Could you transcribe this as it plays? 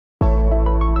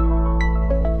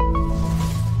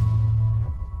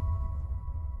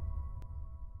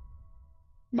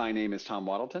My name is Tom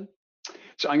Wadelton.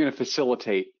 So I'm going to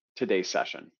facilitate today's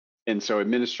session. And so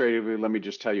administratively, let me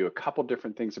just tell you a couple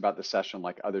different things about the session,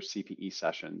 like other CPE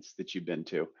sessions that you've been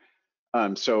to.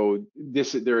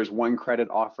 There is one credit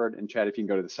offered, and Chad, if you can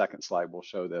go to the second slide, we'll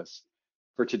show this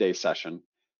for today's session.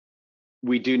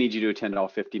 We do need you to attend all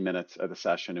 50 minutes of the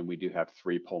session, and we do have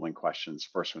 3 polling questions.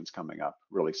 First one's coming up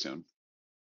really soon.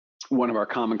 One of our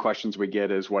common questions we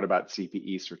get is, what about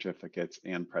CPE certificates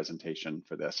and presentation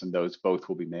for this? And those both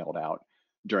will be mailed out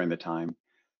during the time.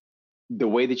 The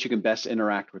way that you can best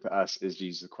interact with us is to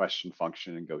use the question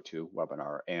function and go to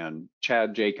webinar. And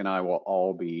Chad, Jake, and I will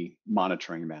all be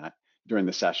monitoring that during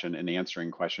the session and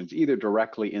answering questions either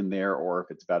directly in there, or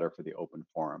if it's better for the open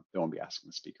forum, they won't be asking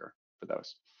the speaker for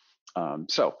those.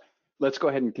 So let's go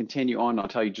ahead and continue on. I'll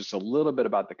tell you just a little bit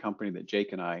about the company that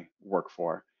Jake and I work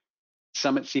for.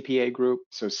 Summit CPA Group.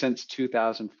 So since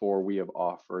 2004, we have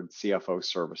offered CFO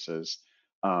services,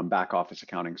 back office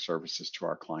accounting services to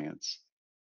our clients.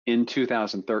 In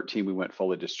 2013, we went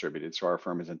fully distributed, so our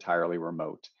firm is entirely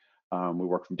remote. We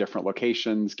work from different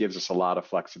locations, gives us a lot of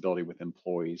flexibility with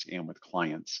employees and with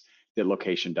clients. The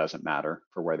location doesn't matter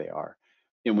for where they are.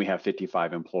 And we have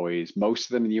 55 employees, most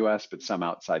of them in the US, but some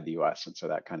outside the US. And so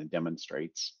that kind of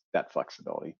demonstrates that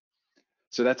flexibility.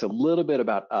 So that's a little bit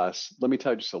about us. Let me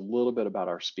tell you just a little bit about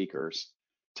our speakers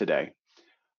today.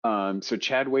 So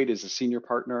Chad Waite is a senior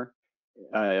partner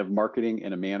of marketing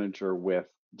and a manager with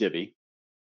Divvy.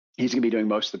 He's going to be doing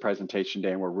most of the presentation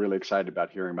today, and we're really excited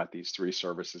about hearing about these 3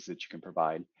 services that you can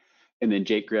provide. And then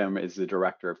Jake Grimm is the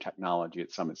director of technology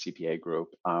at Summit CPA Group.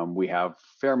 We have a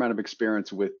fair amount of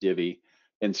experience with Divvy,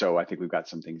 and so I think we've got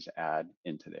some things to add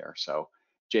into there. So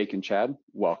Jake and Chad,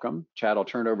 welcome. Chad, I'll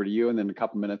turn it over to you, and then in a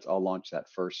couple minutes, I'll launch that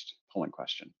first polling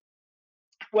question.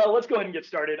 Well, let's go ahead and get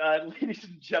started. Ladies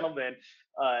and gentlemen,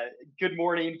 good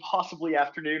morning, possibly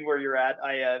afternoon where you're at.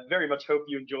 I very much hope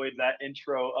you enjoyed that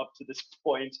intro up to this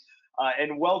point.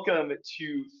 And welcome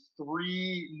to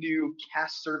 3 new CAAS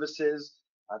services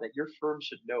that your firm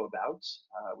should know about.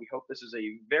 We hope this is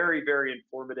a very, very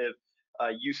informative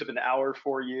use of an hour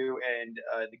for you. And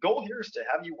the goal here is to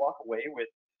have you walk away with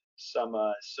some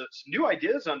new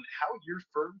ideas on how your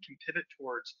firm can pivot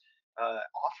towards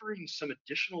offering some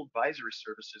additional advisory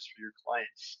services for your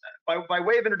clients. By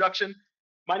way of introduction,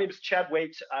 my name is Chad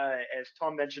Waite. As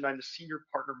Tom mentioned, I'm the Senior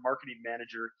Partner Marketing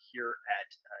Manager here at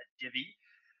Divvy.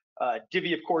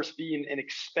 Divvy, of course, being an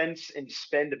expense and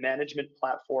spend management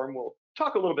platform. We'll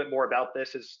talk a little bit more about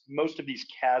this, as most of these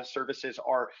CAAS services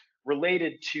are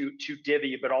related to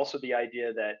Divvy, but also the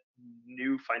idea that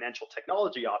new financial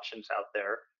technology options out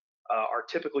there are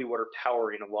typically what are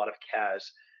powering a lot of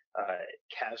CAAS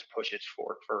pushes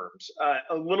for firms.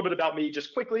 A little bit about me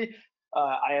just quickly.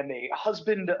 I am a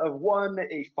husband of 1,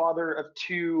 a father of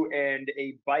 2, and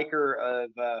a biker of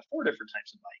 4 different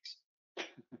types of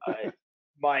bikes.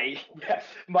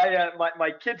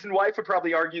 My kids and wife would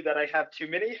probably argue that I have too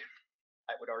many.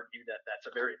 I would argue that that's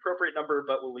a very appropriate number,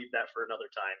 but we'll leave that for another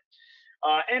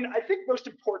time. And I think most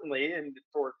importantly, and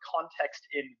for context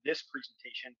in this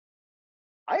presentation,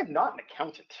 I am not an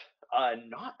accountant,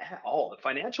 not at all. The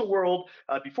financial world,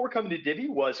 before coming to Divvy,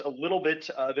 was a little bit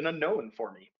of an unknown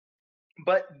for me.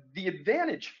 But the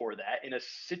advantage for that in a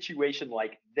situation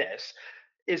like this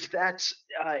is that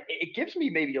it gives me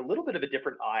maybe a little bit of a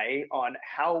different eye on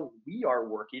how we are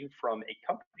working from a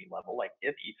company level like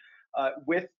Divvy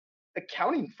with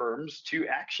accounting firms to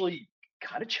actually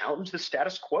kind of challenge the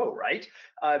status quo, right?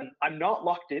 I'm not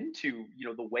locked into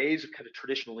the ways of kind of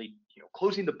traditionally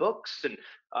closing the books and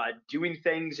doing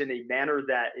things in a manner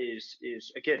that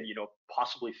is again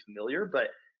possibly familiar, but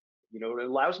it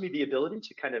allows me the ability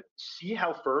to kind of see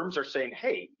how firms are saying,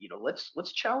 hey,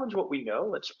 let's challenge what we know.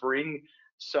 Let's bring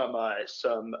some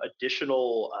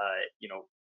additional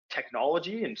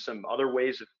technology and some other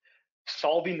ways of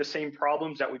solving the same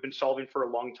problems that we've been solving for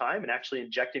a long time and actually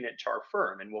injecting it to our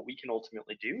firm. And what we can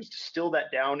ultimately do is distill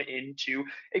that down into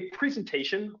a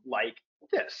presentation like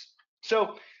this.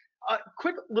 So a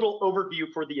quick little overview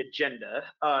for the agenda.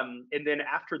 And then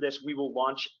after this, we will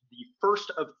launch the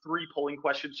first of 3 polling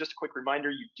questions. Just a quick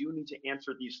reminder, you do need to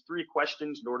answer these 3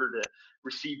 questions in order to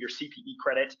receive your CPE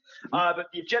credit. But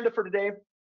the agenda for today,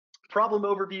 problem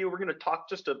overview, we're going to talk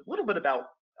just a little bit about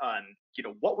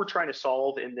what we're trying to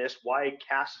solve in this, why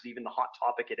CAAS is even the hot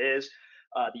topic it is,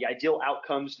 the ideal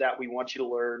outcomes that we want you to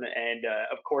learn, and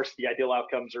of course, the ideal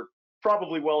outcomes are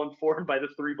probably well informed by the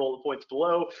 3 bullet points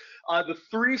below. The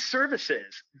 3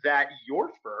 services that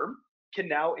your firm can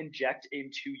now inject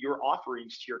into your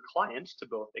offerings to your clients to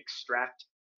both extract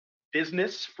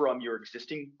business from your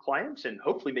existing clients and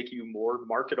hopefully make you more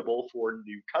marketable for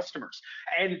new customers.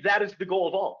 And that is the goal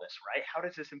of all of this, right? How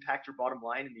does this impact your bottom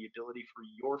line and the ability for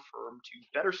your firm to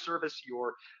better service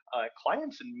your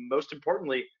clients, and most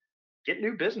importantly, get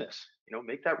new business,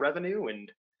 make that revenue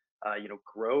and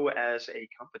grow as a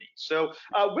company. So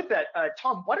with that,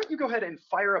 Tom, why don't you go ahead and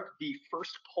fire up the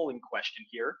first polling question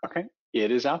here? Okay,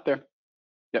 it is out there.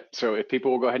 Yep. So if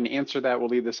people will go ahead and answer that, we'll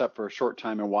leave this up for a short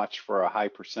time and watch for a high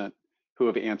percent who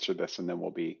have answered this, and then we'll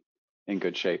be in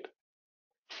good shape.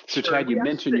 So Sure. Chad, you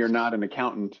mentioned you're not an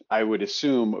accountant. I would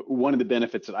assume one of the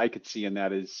benefits that I could see in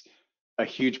that is a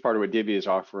huge part of what Divvy is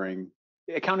offering.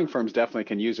 Accounting firms definitely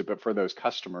can use it, but for those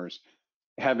customers,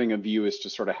 having a view as to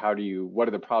sort of what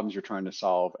are the problems you're trying to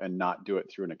solve, and not do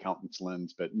it through an accountant's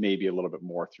lens, but maybe a little bit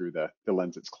more through the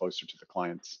lens that's closer to the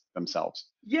clients themselves.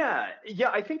 Yeah,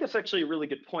 I think that's actually a really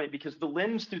good point, because the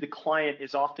lens through the client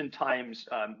is oftentimes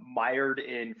mired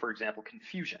in, for example,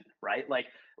 confusion, right? Like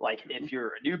if you're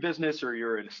a new business or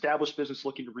you're an established business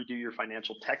looking to redo your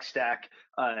financial tech stack,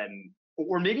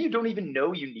 or maybe you don't even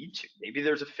know you need to. Maybe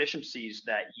there's efficiencies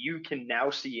that you can now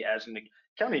see as an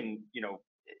accounting,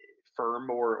 firm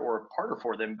or a partner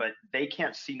for them, but they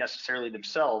can't see necessarily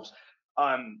themselves.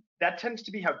 That tends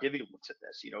to be how Divvy looks at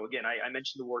this. Again, I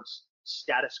mentioned the words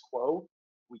status quo.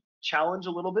 We challenge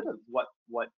a little bit of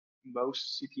what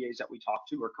most CPAs that we talk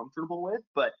to are comfortable with,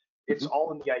 but it's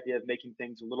all in the idea of making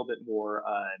things a little bit more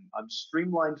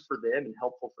streamlined for them and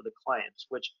helpful for the clients,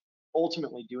 which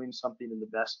ultimately doing something in the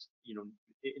best,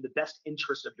 in the best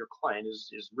interest of your client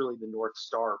is really the North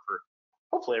Star for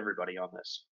hopefully everybody on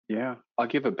this. Yeah, I'll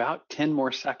give about 10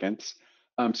 more seconds.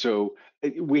 So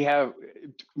we have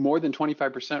more than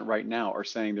 25% right now are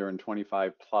saying they're in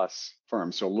 25 plus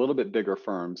firms. So a little bit bigger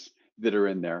firms that are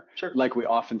in there. Sure. Like we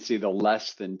often see, the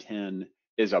less than 10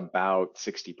 is about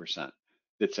 60%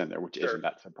 that's in there, which isn't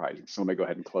that surprising. So let me go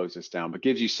ahead and close this down, but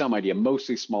gives you some idea,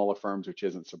 mostly smaller firms, which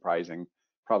isn't surprising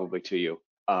probably to you,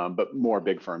 but more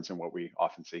big firms than what we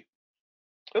often see.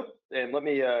 Oh, and let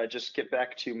me just get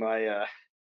back to my,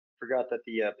 forgot that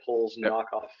the polls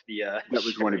knock off the. That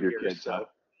was one of your kids. So.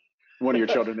 One of your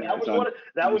children. that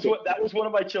was one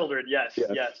of my children. Yes.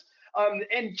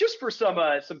 And just for some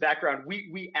background,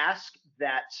 we ask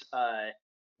that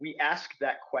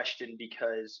question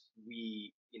because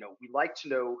we like to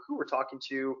know who we're talking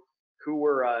to, who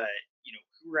we're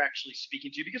actually speaking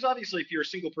to, because obviously if you're a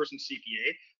single person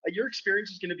CPA, your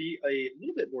experience is going to be a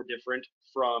little bit more different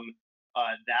from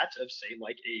that of, say,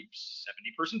 like a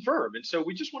 70-person firm. And so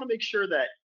we just want to make sure that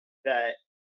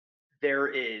there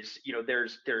is,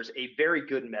 there's a very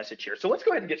good message here. So let's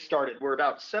go ahead and get started. We're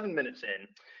about 7 minutes in.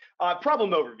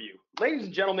 Problem overview. Ladies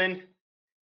and gentlemen,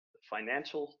 the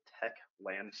financial tech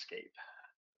landscape.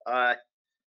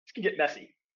 This can get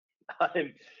messy.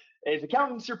 As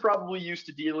accountants, you're probably used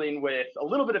to dealing with a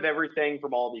little bit of everything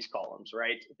from all these columns,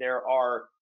 right? There are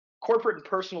corporate and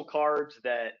personal cards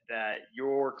that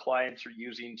your clients are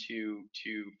using to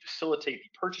facilitate the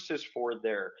purchases for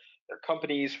their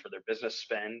companies, for their business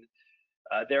spend.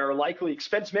 There are likely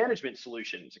expense management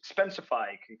solutions,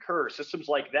 Expensify, Concur, systems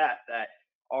like that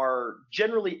are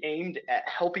generally aimed at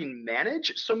helping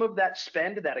manage some of that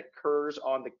spend that occurs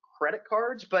on the credit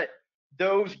cards, but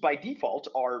those by default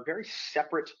are very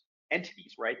separate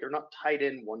entities, right? They're not tied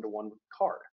in one-to-one with the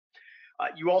card.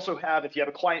 You also have, if you have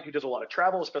a client who does a lot of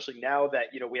travel, especially now that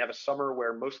we have a summer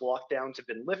where most lockdowns have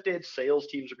been lifted, sales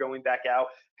teams are going back out,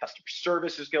 customer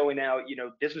service is going out,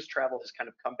 business travel has kind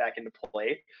of come back into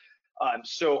play.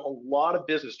 So a lot of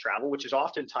business travel, which is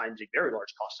oftentimes a very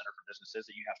large cost center for businesses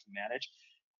that you have to manage.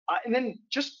 And then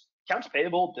just accounts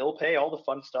payable, bill pay, all the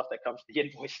fun stuff that comes with the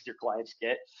invoices your clients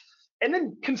get. And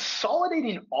then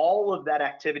consolidating all of that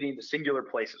activity into singular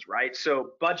places, right?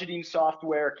 So budgeting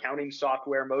software, accounting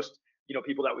software, most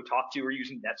people that we talk to are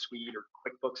using NetSuite or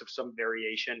QuickBooks of some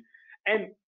variation. And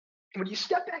when you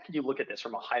step back and you look at this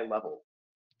from a high level,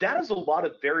 that is a lot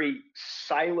of very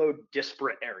siloed,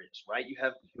 disparate areas, right? You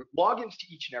have logins to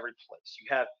each and every place. You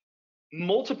have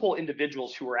multiple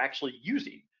individuals who are actually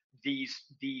using these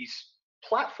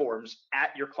platforms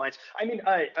at your clients. I mean,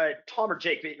 Tom or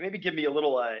Jake, maybe give me a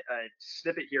little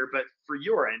snippet here, but for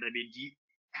your end, I mean,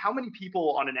 how many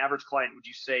people on an average client would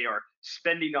you say are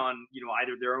spending on,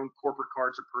 either their own corporate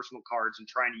cards or personal cards and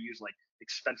trying to use like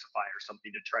Expensify or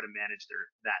something to try to manage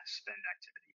that spend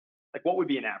activity? Like, what would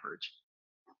be an average?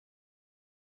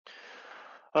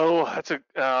 Oh, that's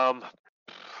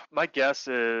my guess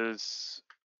is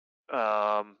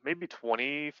maybe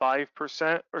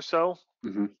 25% or so.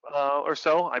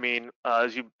 I mean,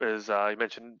 as you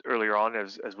mentioned earlier on,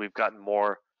 as we've gotten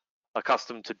more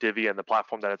accustomed to Divvy and the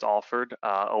platform that it's offered.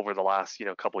 Over the last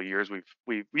couple of years,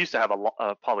 we used to have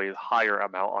probably a higher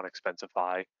amount on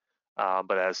Expensify,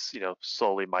 but as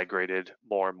slowly migrated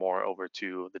more and more over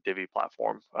to the Divvy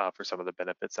platform for some of the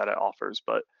benefits that it offers.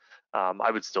 But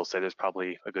I would still say there's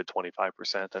probably a good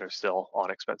 25% that are still on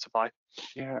Expensify.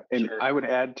 Yeah, and Sure. I would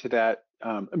add to that,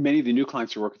 many of the new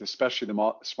clients we work with, especially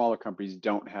the smaller companies,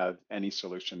 don't have any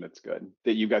solution that's good.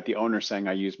 That you've got the owner saying,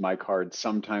 I use my card.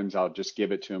 Sometimes I'll just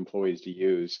give it to employees to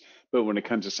use. But when it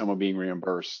comes to someone being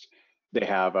reimbursed, they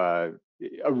have a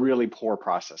really poor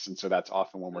process. And so that's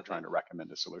often when we're trying to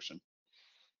recommend a solution.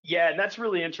 Yeah, and that's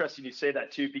really interesting you say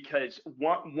that too, because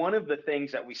one of the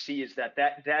things that we see is that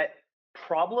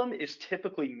problem is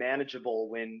typically manageable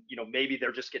when maybe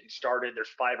they're just getting started.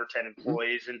 There's 5 or 10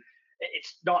 employees, and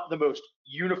it's not the most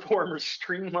uniform or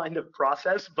streamlined of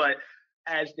process. But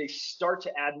as they start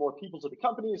to add more people to the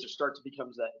company, as there start to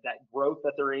become that growth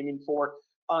that they're aiming for,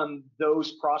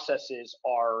 those processes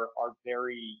are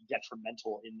very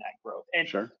detrimental in that growth. And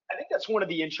Sure. I think that's one of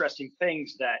the interesting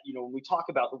things that when we talk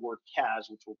about the word CAAS,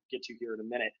 which we'll get to here in a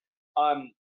minute,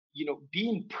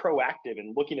 being proactive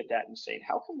and looking at that and saying,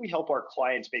 how can we help our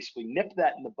clients basically nip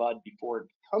that in the bud before it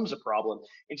becomes a problem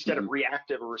instead of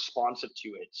reactive or responsive to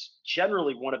it? It's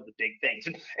generally one of the big things.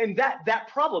 And that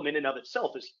problem in and of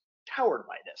itself is powered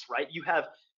by this, right? You have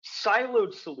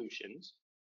siloed solutions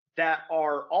that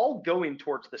are all going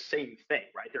towards the same thing,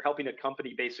 right? They're helping a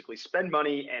company basically spend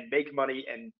money and make money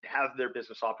and have their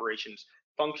business operations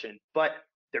function, but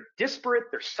they're disparate,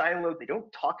 they're siloed, they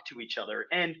don't talk to each other.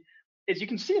 And as you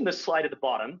can see in this slide at the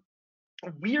bottom,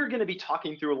 we are going to be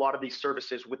talking through a lot of these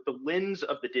services with the lens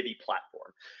of the Divvy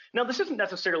platform. Now, this isn't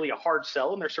necessarily a hard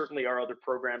sell, and there certainly are other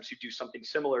programs who do something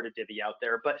similar to Divvy out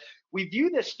there, but we view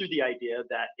this through the idea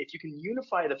that if you can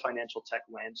unify the financial tech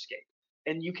landscape,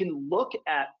 and you can look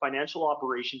at financial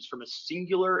operations from a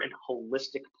singular and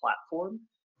holistic platform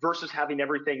versus having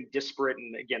everything disparate,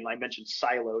 and again, I mentioned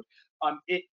siloed,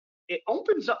 it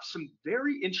opens up some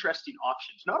very interesting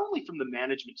options, not only from the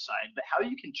management side, but how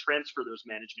you can transfer those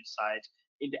management sides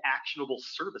into actionable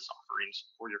service offerings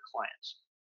for your clients.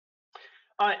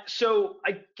 So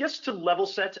I guess to level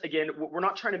set, again, we're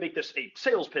not trying to make this a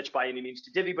sales pitch by any means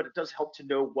to Divvy, but it does help to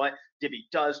know what Divvy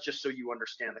does, just so you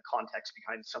understand the context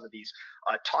behind some of these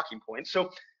talking points. So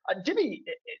Divvy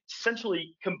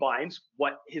essentially combines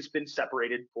what has been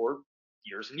separated for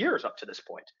years and years up to this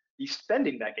point: the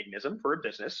spending mechanism for a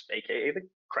business, aka the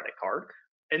credit card,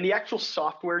 and the actual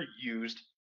software used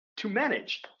to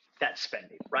manage that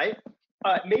spending, right?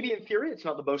 Maybe in theory, it's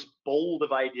not the most bold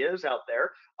of ideas out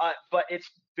there, but it's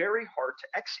very hard to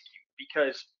execute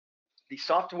because the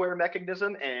software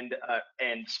mechanism and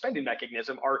spending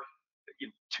mechanism are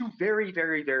two very,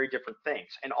 very, very different things,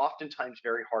 and oftentimes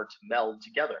very hard to meld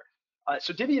together.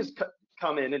 So Divvy has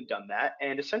come in and done that,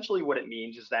 and essentially what it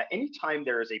means is that anytime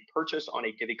there is a purchase on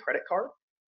a Divvy credit card,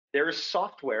 there is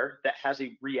software that has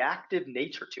a reactive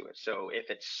nature to it. So if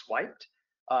it's swiped,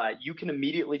 you can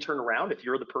immediately turn around if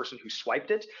you're the person who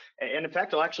swiped it. And in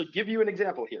fact, I'll actually give you an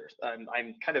example here.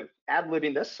 I'm kind of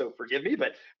ad-libbing this, so forgive me,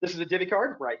 but this is a Divvy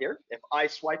card right here. If I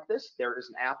swipe this, there is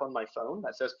an app on my phone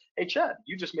that says, hey, Chad,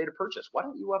 you just made a purchase. Why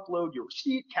don't you upload your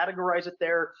receipt, categorize it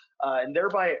there, and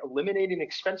thereby eliminating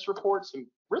expense reports and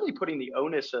really putting the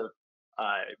onus of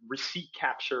receipt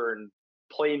capture and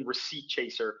playing receipt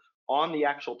chaser on the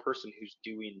actual person who's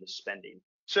doing the spending.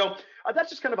 So that's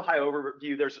just kind of a high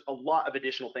overview. There's a lot of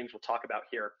additional things we'll talk about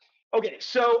here. Okay,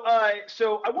 so I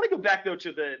want to go back though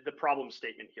to the problem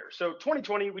statement here. So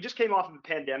 2020, we just came off of a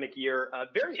pandemic year, a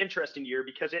very interesting year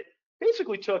because it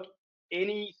basically took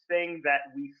anything that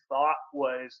we thought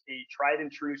was a tried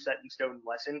and true set in stone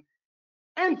lesson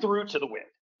and threw it to the wind,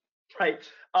 right?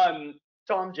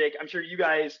 Tom, Jake, I'm sure you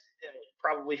guys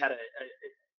probably had a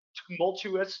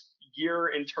tumultuous year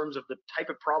in terms of the type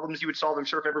of problems you would solve. I'm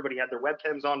sure if everybody had their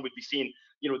webcams on, we'd be seeing,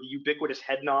 the ubiquitous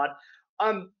head nod.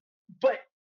 But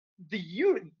the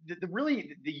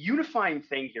unifying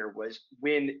thing here was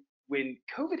when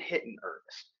COVID hit in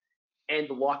earnest and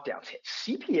the lockdowns hit,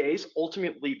 CPAs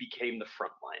ultimately became the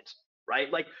front lines,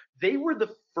 right? Like they were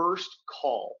the first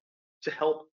call to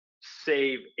help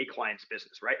save a client's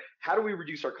business, right? How do we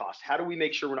reduce our costs? How do we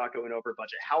make sure we're not going over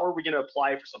budget? How are we going to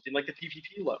apply for something like the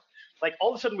PPP loan? Like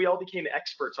all of a sudden we all became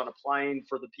experts on applying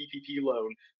for the PPP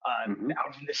loan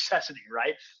out of necessity,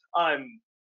 right?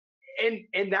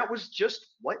 And that was just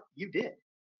what you did.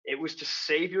 It was to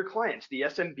save your clients. The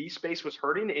SMB space was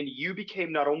hurting, and you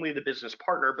became not only the business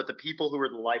partner, but the people who were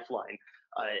the lifeline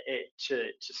to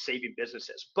saving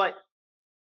businesses. But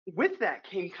with that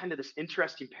came kind of this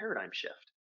interesting paradigm shift.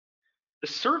 The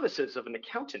services of an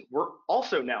accountant were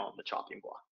also now on the chopping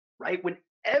block, right? When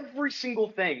every single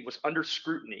thing was under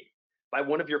scrutiny by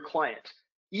one of your clients.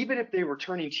 Even if they were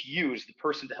turning to you as the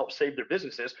person to help save their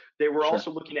businesses, they were Sure.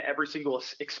 also looking at every single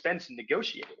expense and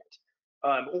negotiating it,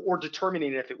 or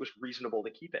determining if it was reasonable to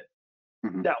keep it.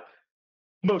 Mhm. Now,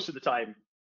 most of the time,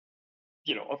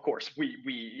 of course,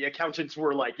 we accountants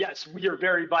were like, yes, we are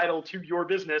very vital to your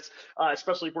business,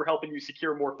 especially if we're helping you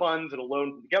secure more funds and a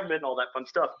loan from the government and all that fun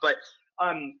stuff. But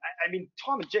I mean,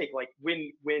 Tom and Jake, like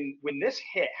when this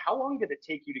hit, how long did it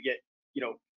take you to get,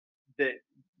 the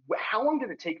how long did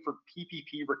it take for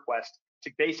PPP requests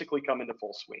to basically come into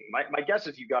full swing? My guess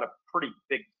is you got a pretty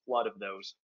big flood of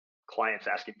those clients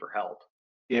asking for help.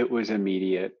 It was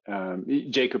immediate.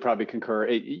 Jake could probably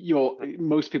concur.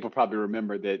 Most people probably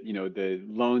remember that, the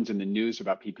loans and the news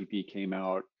about PPP came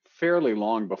out fairly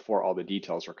long before all the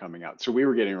details were coming out. So we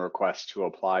were getting requests to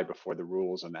apply before the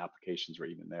rules and the applications were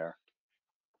even there.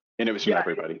 And it was from Yeah,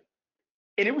 everybody.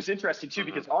 and it was interesting too,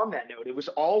 because on that note, it was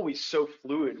always so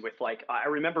fluid with, like, I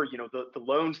remember, the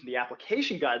loans and the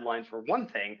application guidelines were one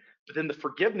thing, but then the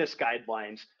forgiveness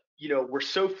guidelines, were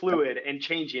so fluid and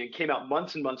changing and came out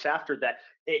months and months after that.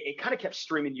 It kind of kept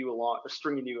stringing you along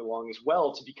as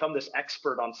well to become this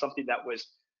expert on something that was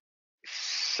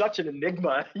such an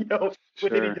enigma,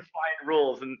 with any Sure. defined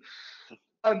rules. And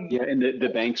Yeah, and the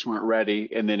banks weren't ready.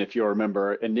 And then if you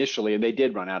remember initially, and they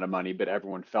did run out of money, but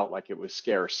everyone felt like it was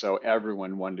scarce. So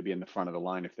everyone wanted to be in the front of the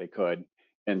line if they could.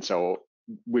 And so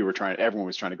everyone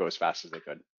was trying to go as fast as they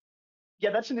could. Yeah,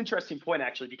 that's an interesting point,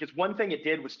 actually, because one thing it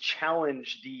did was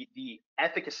challenge the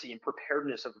efficacy and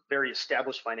preparedness of very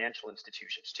established financial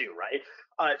institutions too, right?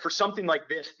 For something like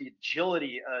this, the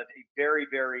agility of a very,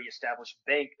 very established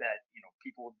bank that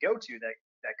people would go to,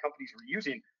 that companies were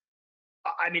using.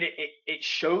 I mean, it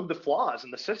showed the flaws in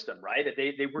the system, right?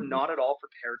 They were Mhm. not at all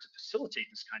prepared to facilitate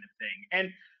this kind of thing,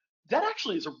 and that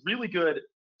actually is a really good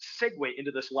segue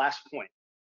into this last point.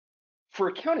 For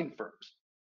accounting firms,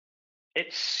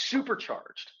 it's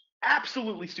supercharged,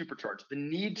 absolutely supercharged, the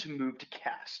need to move to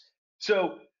CAAS.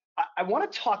 So I want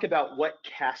to talk about what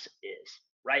CAAS is,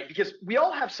 right? Because we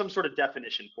all have some sort of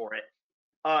definition for it.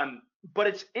 But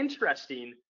it's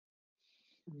interesting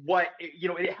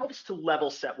it helps to level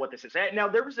set what this is. Now,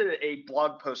 there was a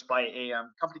blog post by a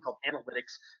company called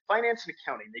Analytics Finance and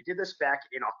Accounting. They did this back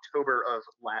in October of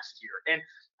last year, and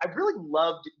I really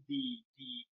loved the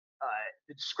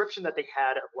description that they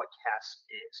had of what CAAS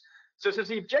is. So it says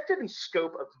the objective and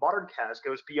scope of modern CAAS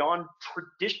goes beyond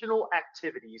traditional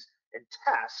activities and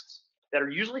tasks that are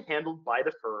usually handled by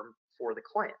the firm for the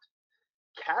client.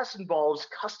 CAAS involves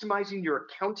customizing your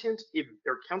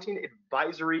accounting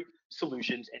advisory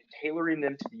solutions and tailoring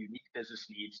them to the unique business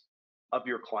needs of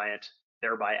your client,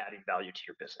 thereby adding value to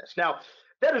your business. Now,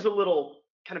 that is a little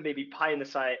kind of maybe pie in the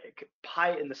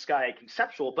sky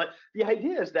conceptual, but the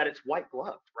idea is that it's white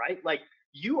gloved, right? Like,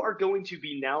 you are going to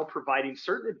be now providing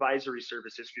certain advisory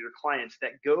services for your clients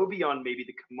that go beyond maybe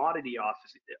the commodity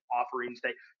offerings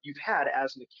that you've had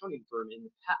as an accounting firm in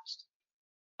the past.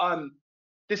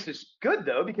 This is good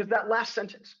though, because that last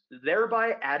sentence,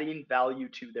 thereby adding value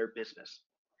to their business.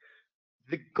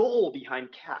 The goal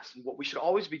behind CAAS and what we should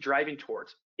always be driving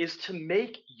towards is to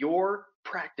make your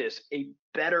practice a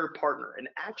better partner, an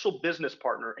actual business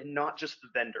partner, and not just the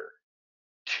vendor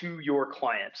to your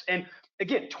clients. And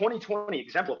again, 2020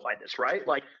 exemplified this, right?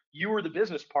 Like, you were the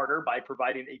business partner by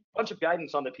providing a bunch of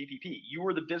guidance on the PPP. You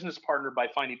were the business partner by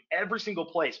finding every single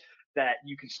place that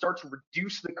you can start to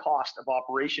reduce the cost of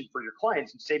operation for your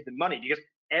clients and save them money, because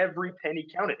every penny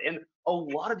counted. And a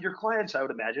lot of your clients, I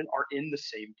would imagine, are in the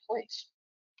same place.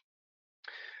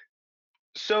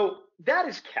 So that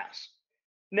is CAAS.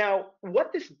 Now,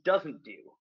 what this doesn't do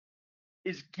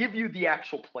is give you the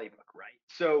actual playbook, right?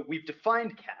 So we've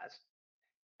defined CAAS,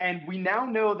 and we now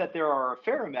know that there are a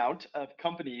fair amount of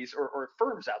companies or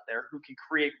firms out there who can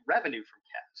create revenue from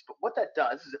CAAS. But what that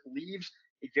does is it leaves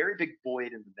a very big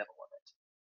void in the middle of it.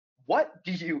 What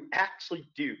do you actually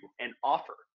do and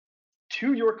offer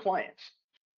to your clients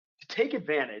to take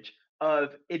advantage of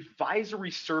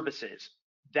advisory services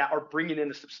that are bringing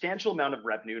in a substantial amount of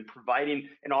revenue and providing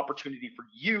an opportunity for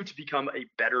you to become a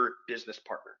better business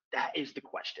partner? That is the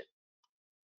question.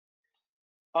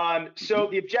 So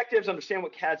the objectives: understand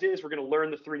what CAAS is. We're going to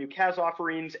learn the 3 new CAAS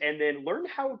offerings, and then learn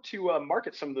how to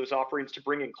market some of those offerings to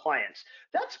bring in clients.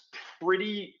 That's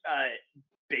pretty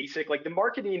basic. Like, the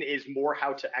marketing is more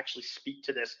how to actually speak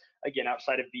to this, again,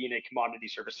 outside of being a commodity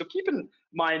service. So keep in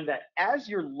mind that as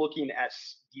you're looking at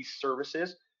these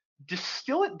services,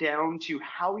 distill it down to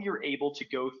how you're able to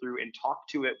go through and talk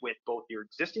to it with both your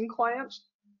existing clients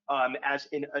as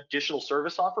an additional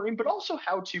service offering, but also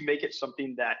how to make it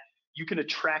something that you can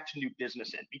attract new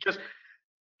business in. Because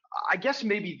I guess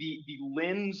maybe the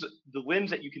lens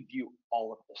that you can view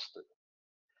all of this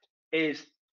through is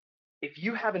if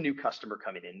you have a new customer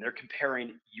coming in, they're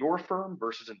comparing your firm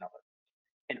versus another,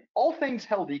 and all things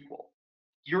held equal,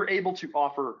 you're able to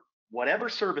offer whatever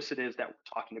service it is that we're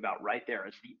talking about right there.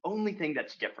 It's the only thing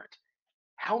that's different.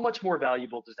 How much more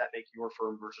valuable does that make your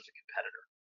firm versus a competitor?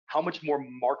 How much more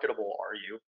marketable are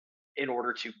you in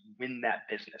order to win that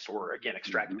business, or again,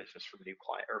 extract business from a new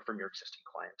client or from your existing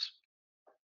clients?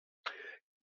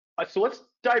 So let's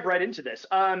dive right into this.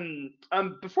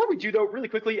 Before we do though, really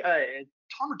quickly,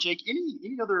 Tom or Jake,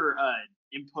 any other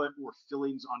input or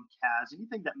fillings on CAAS?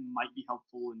 Anything that might be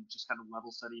helpful in just kind of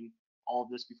level setting all of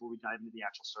this before we dive into the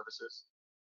actual services?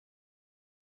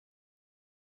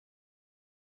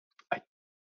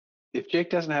 If Jake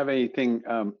doesn't have anything,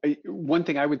 one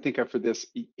thing I would think of for this,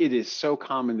 it is so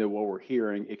common that what we're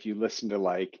hearing, if you listen to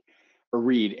like or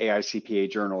read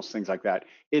AICPA journals, things like that,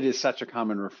 it is such a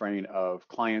common refrain of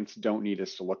clients don't need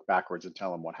us to look backwards and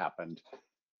tell them what happened.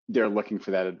 They're looking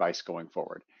for that advice going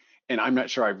forward. And I'm not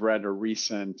sure I've read a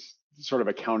recent sort of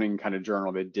accounting kind of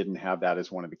journal that didn't have that as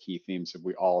one of the key themes that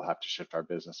we all have to shift our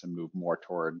business and move more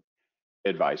toward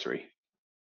advisory.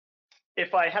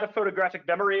 If I had a photographic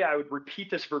memory, I would repeat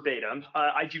this verbatim.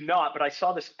 I do not, but I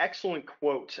saw this excellent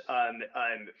quote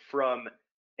from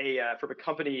a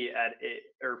company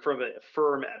or from a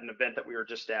firm at an event that we were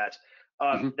just at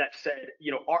that said,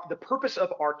 the purpose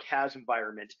of our CAAS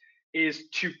environment is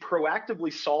to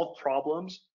proactively solve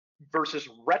problems versus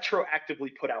retroactively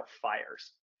put out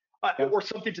fires, or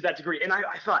something to that degree. And I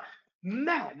thought,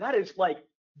 man, that is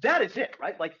it,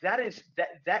 right? Like that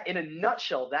in a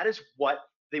nutshell, that is what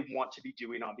they want to be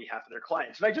doing on behalf of their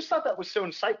clients. And I just thought that was so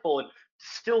insightful and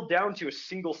distilled down to a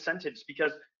single sentence,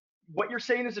 because what you're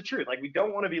saying is the truth. Like, we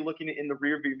don't want to be looking in the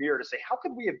rearview mirror to say, how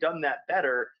could we have done that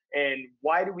better? And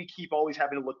why do we keep always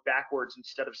having to look backwards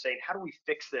instead of saying, how do we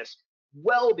fix this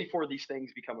well before these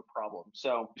things become a problem?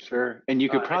 So sure. And you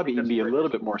could probably even be a little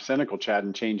bit more cynical, Chad,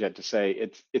 and change that to say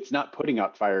it's not putting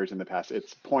out fires in the past.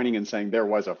 It's pointing and saying there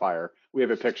was a fire. We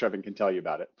have a picture of it and can tell you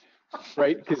about it.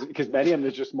 Right? Because many of them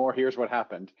is just more, here's what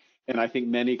happened. And I think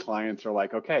many clients are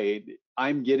like, okay,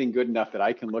 I'm getting good enough that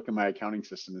I can look at my accounting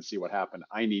system and see what happened.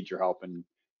 I need your help and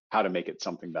how to make it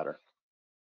something better.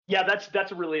 Yeah,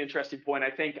 that's a really interesting point. I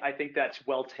think that's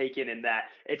well taken, in that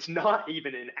it's not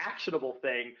even an actionable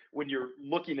thing when you're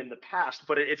looking in the past,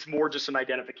 but it's more just an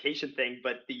identification thing.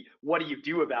 But the what do you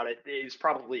do about it is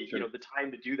probably, sure, the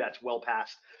time to do that's well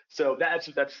past. So that's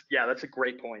a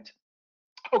great point.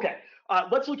 Okay,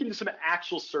 let's look into some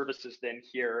actual services then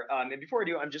here. And before I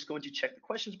do, I'm just going to check the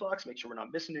questions box, make sure we're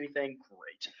not missing anything.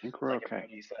 Great. I think we're okay.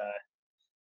 Everybody's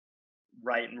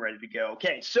right and ready to go.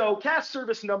 Okay, so CAAS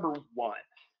service number 1,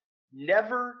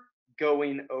 never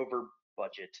going over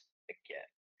budget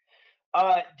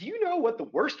again. Do you know what the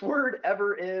worst word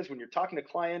ever is when you're talking to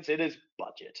clients? It is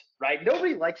budget, right?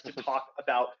 Nobody likes to talk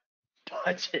about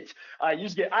budget. You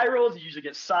usually get eye rolls, you usually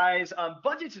get sighs.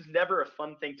 Budgets is never a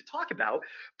fun thing to talk about,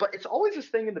 but it's always this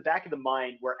thing in the back of the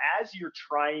mind where, as you're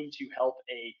trying to help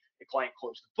a client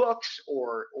close the books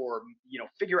or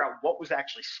figure out what was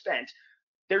actually spent,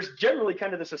 there's generally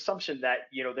kind of this assumption that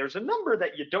there's a number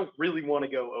that you don't really want to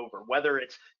go over, whether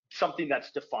it's something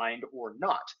that's defined or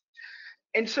not.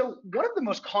 And so one of the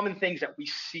most common things that we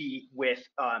see with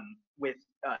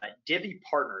Divvy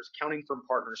partners, accounting firm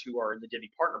partners who are in the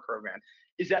Divvy partner program,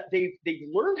 is that they've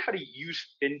learned how to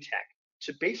use FinTech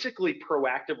to basically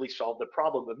proactively solve the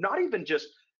problem of not even just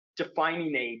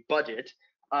defining a budget,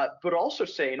 but also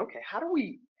saying, okay, how do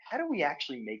we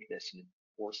actually make this an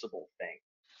enforceable thing?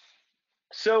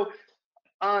 So,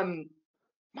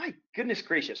 my goodness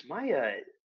gracious,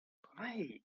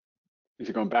 is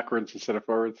it going backwards instead of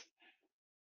forwards?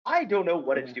 I don't know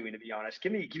what it's doing, to be honest.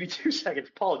 Give me 2 seconds.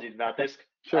 Apologies about this.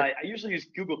 Sure. I usually use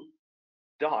Google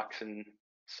Docs and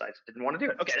decided didn't want to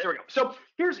do it. Okay, there we go. So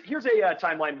here's a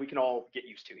timeline we can all get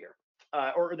used to here,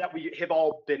 or that we have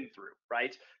all been through,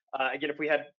 right? Again, if we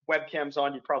had webcams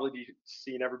on, you'd probably be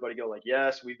seeing everybody go like,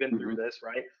 yes, we've been through this,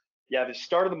 right? You have the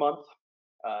start of the month,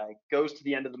 goes to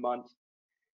the end of the month.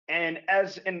 And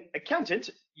as an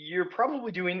accountant, you're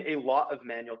probably doing a lot of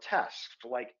manual tasks,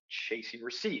 like chasing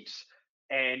receipts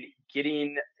and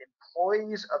getting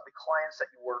employees of the clients that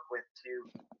you work with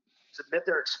to submit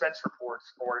their expense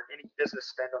reports for any business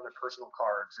spend on their personal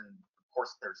cards. And of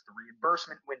course, there's the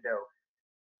reimbursement window.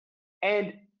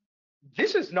 And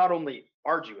this is not only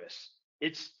arduous,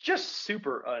 it's just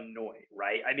super annoying,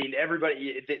 right? I mean,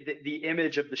 everybody, the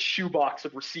image of the shoebox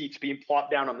of receipts being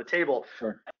plopped down on the table.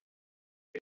 Sure.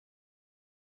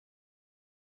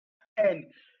 And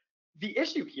the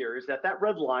issue here is that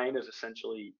red line is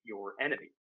essentially your enemy.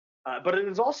 but it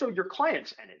is also your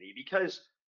client's entity, because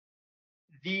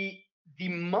the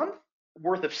month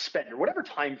worth of spend, or whatever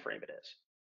time frame it is,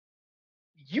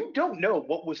 you don't know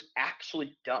what was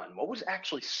actually done, what was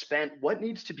actually spent, what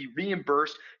needs to be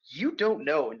reimbursed. You don't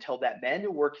know until that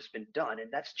manual work has been done,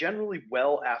 and that's generally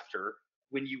well after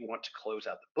when you want to close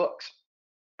out the books.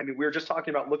 I mean, we were just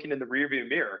talking about looking in the rearview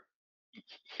mirror.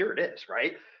 Here it is,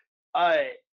 right?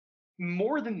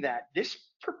 More than that, this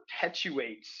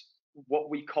perpetuates what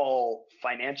we call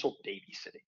financial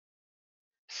babysitting.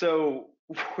 So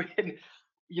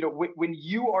when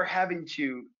you are having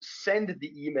to send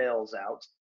the emails out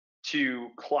to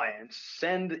clients,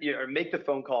 or make the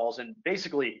phone calls, and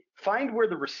basically find where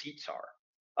the receipts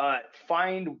are,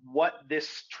 find what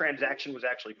this transaction was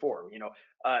actually for.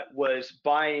 Was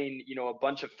buying a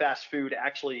bunch of fast food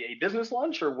actually a business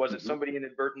lunch, or was it somebody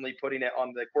inadvertently putting it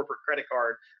on the corporate credit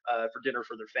card for dinner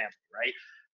for their family, right?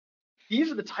 These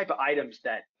are the type of items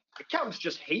that accountants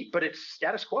just hate, but it's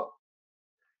status quo.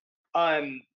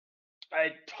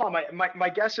 Tom, my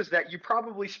guess is that you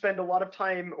probably spend a lot of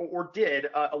time, or did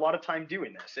a lot of time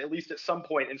doing this, at least at some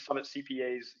point in Summit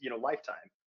CPA's lifetime.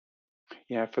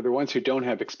 Yeah, for the ones who don't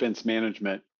have expense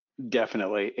management,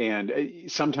 definitely. And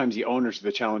sometimes the owners are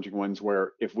the challenging ones,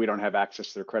 where if we don't have access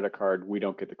to their credit card, we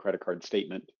don't get the credit card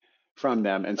statement from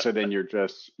them. And so then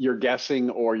you're guessing,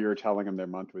 or you're telling them their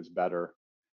month was better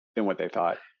than what they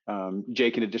thought.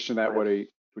 Jake, in addition to that, what do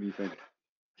you think?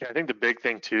 Yeah, I think the big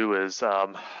thing too is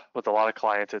with a lot of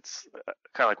clients, it's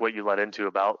kind of like what you led into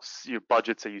about your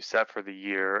budgets that you set for the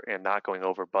year and not going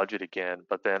over budget again,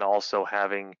 but then also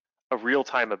having a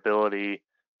real-time ability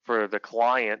for the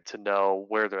client to know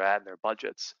where they're at in their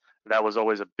budgets. That was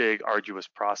always a big arduous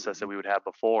process that we would have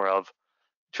before, of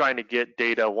trying to get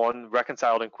data, one,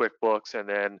 reconciled in QuickBooks, and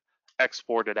then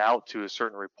export it out to a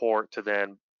certain report to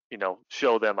then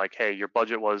show them like, hey, your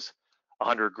budget was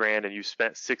 100 grand and you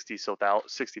spent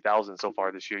 60,000 so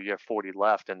far this year. You have 40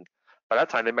 left, and by that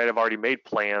time they might have already made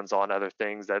plans on other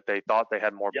things that they thought they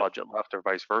had more budget left, or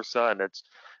vice versa, and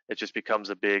it just becomes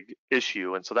a big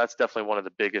issue. And so that's definitely one of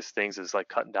the biggest things, is like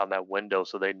cutting down that window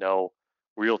so they know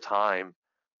real time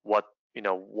what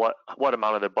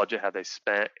amount of their budget have they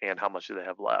spent and how much do they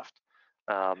have left.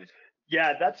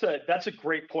 Yeah, that's a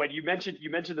great point. You mentioned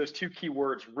those two key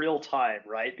words, real time,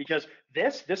 right? Because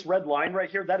this red line right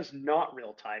here, that is not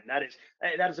real time. That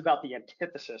is about the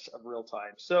antithesis of real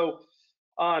time. So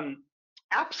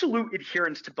absolute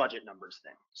adherence to budget numbers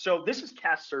then. So this is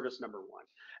CAAS service number one.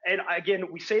 And again,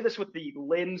 we say this with the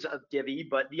lens of Divvy,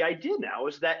 but the idea now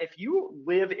is that if you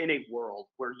live in a world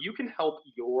where you can help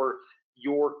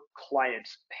your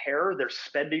clients pair their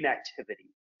spending activity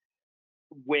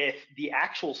with the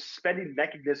actual spending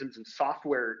mechanisms and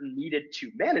software needed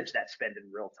to manage that spend in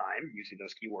real time, using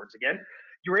those keywords again,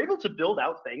 you're able to build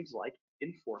out things like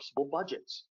enforceable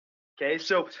budgets. Okay,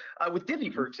 so with Divvy,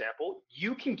 for example,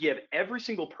 you can give every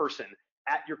single person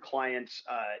at your client's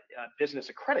business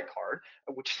a credit card,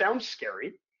 which sounds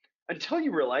scary, until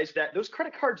you realize that those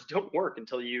credit cards don't work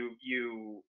until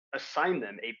you assign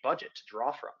them a budget to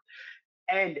draw from.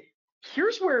 And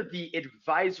here's where the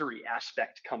advisory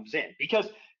aspect comes in, because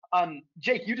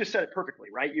Jake, you just said it perfectly,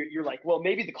 right? You're like, well,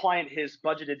 maybe the client has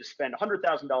budgeted to spend $100,000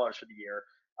 for the year.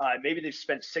 Maybe they've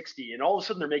spent 60, and all of a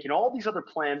sudden they're making all these other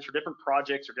plans for different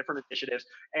projects or different initiatives,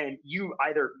 and you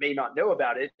either may not know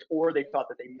about it, or they thought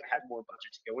that they had more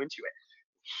budget to go into it.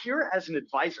 Here, as an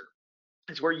advisor,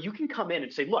 is where you can come in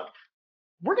and say, look,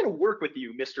 we're going to work with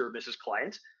you, Mr. or Mrs.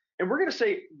 Client, and we're going to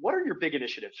say, what are your big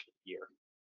initiatives for the year?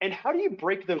 And how do you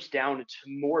break those down into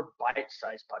more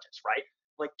bite-sized budgets, right?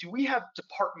 Like, do we have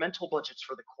departmental budgets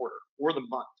for the quarter or the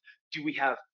month? Do we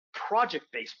have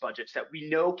project-based budgets that we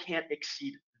know can't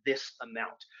exceed this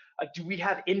amount? Do we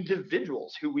have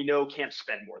individuals who we know can't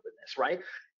spend more than this, right?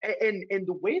 And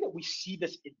the way that we see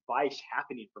this advice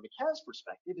happening from a CAAS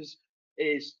perspective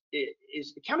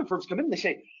is accounting firms come in and they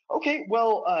say, okay,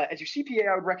 well, as your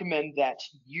CPA, I would recommend that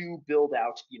you build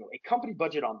out, a company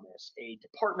budget on this, a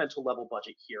departmental level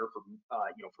budget here for,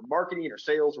 for marketing or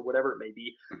sales or whatever it may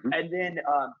be, and then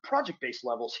project-based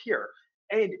levels here.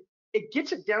 And it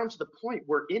gets it down to the point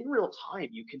where in real time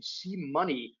you can see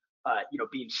money,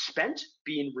 being spent,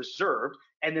 being reserved,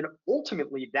 and then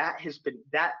ultimately that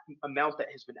amount that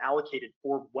has been allocated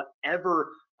for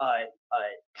whatever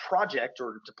project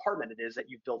or department it is that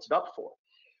you've built it up for.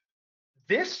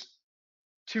 This,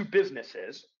 to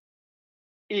businesses,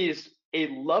 is a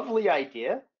lovely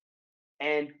idea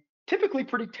and typically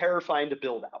pretty terrifying to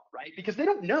build out, right? Because they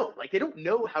don't know,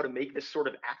 how to make this sort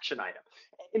of action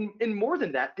item. And more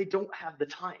than that, they don't have the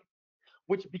time,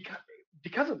 which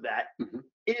because of that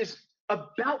is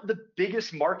about the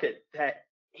biggest market that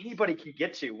anybody can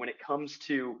get to when it comes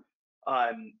to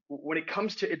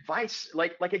advice,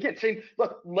 like again, saying,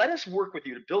 look, let us work with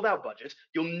you to build out budgets.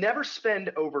 You'll never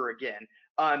spend over again.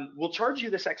 We'll charge you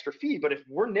this extra fee, but if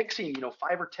we're nixing,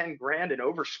 5 or 10 grand and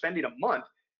overspending a month,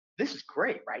 this is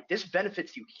great, right? This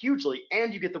benefits you hugely,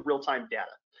 and you get the real-time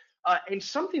data. And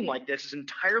something like this is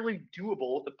entirely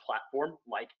doable with a platform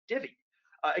like Divvy.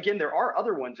 Again, there are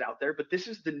other ones out there, but this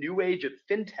is the new age of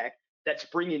FinTech that's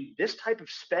bringing this type of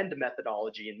spend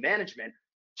methodology and management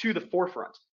to the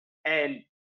forefront. And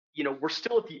we're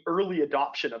still at the early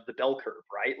adoption of the bell curve,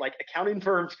 right? Like, accounting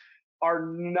firms are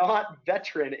not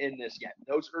veteran in this yet.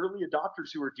 Those early adopters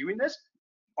who are doing this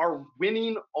are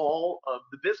winning all of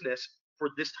the business for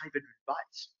this type of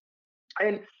advice.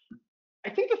 And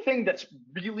I think the thing that's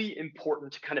really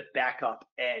important to kind of back up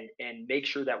and make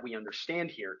sure that we understand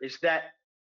here is that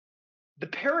the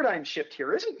paradigm shift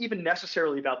here isn't even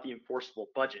necessarily about the enforceable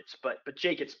budgets, but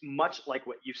Jake, it's much like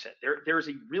what you said. There's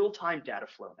a real-time data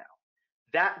flow now.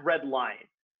 That red line,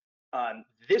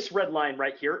 this red line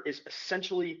right here is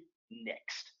essentially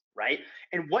nixed, right?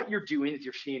 And what you're doing is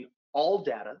you're seeing all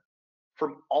data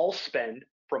from all spend,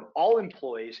 from all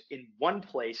employees in one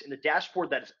place in a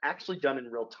dashboard that is actually done in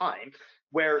real time,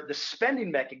 where the spending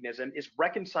mechanism is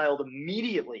reconciled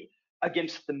immediately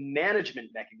against the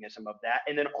management mechanism of that,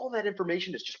 and then all that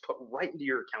information is just put right into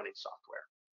your accounting software.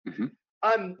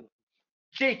 Mm-hmm.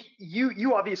 Jake,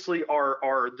 you obviously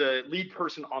are the lead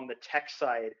person on the tech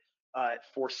side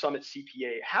for Summit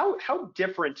CPA. How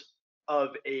different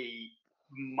of a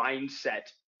mindset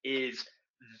is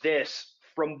this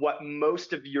from what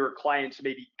most of your clients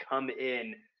maybe come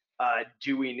in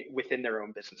doing within their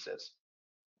own businesses?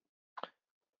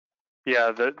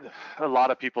 Yeah, a lot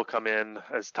of people come in,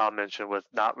 as Tom mentioned, with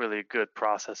not really a good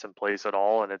process in place at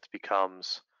all, and it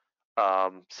becomes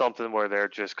something where they're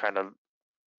just kind of,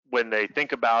 when they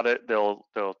think about it, they'll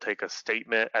take a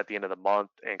statement at the end of the month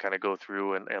and kind of go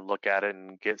through and look at it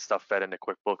and get stuff fed into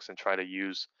QuickBooks and try to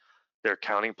use their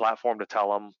accounting platform to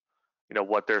tell them,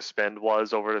 what their spend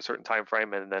was over a certain time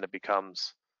frame, and then it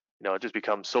becomes, it just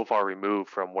becomes so far removed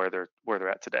from where they're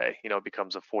at today. It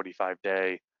becomes a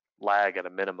 45-day lag at a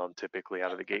minimum, typically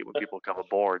out of the gate when people come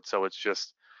aboard. So it's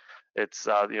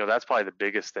that's probably the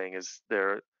biggest thing is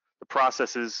the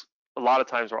processes a lot of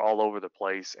times are all over the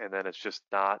place, and then it's just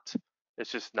not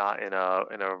in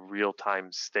a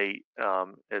real-time state.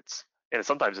 And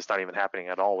sometimes it's not even happening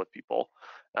at all with people.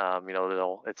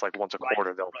 It's like once a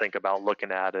quarter they'll think about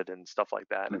looking at it and stuff like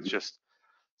that. And it's just,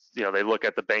 they look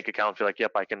at the bank account and feel like,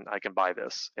 yep, I can buy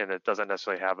this, and it doesn't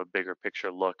necessarily have a bigger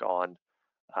picture look on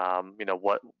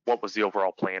what was the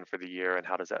overall plan for the year and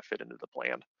how does that fit into the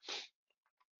plan.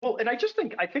 Well, and I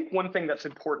think one thing that's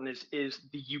important is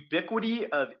the ubiquity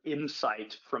of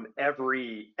insight from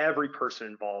every person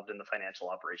involved in the financial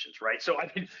operations, right? So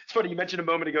it's funny, you mentioned a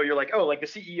moment ago, you're like, oh, like the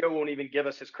CEO won't even give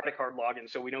us his credit card login,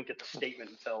 so we don't get the statement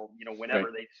until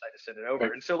whenever they decide to send it over.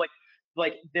 Right. And so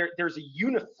like there's a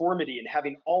uniformity in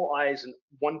having all eyes in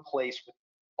one place with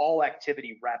all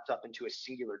activity wrapped up into a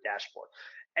singular dashboard.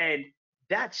 And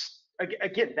that's,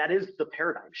 again, that is the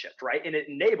paradigm shift, right? And it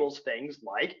enables things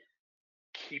like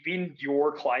keeping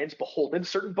your clients beholden to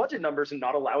certain budget numbers and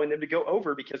not allowing them to go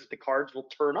over, because the cards will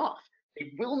turn off.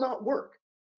 They will not work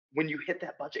when you hit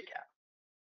that budget cap.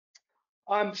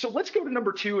 So let's go to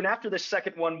number 2, and after this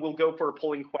second one, we'll go for a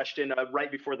polling question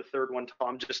right before the third one,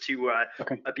 Tom, just to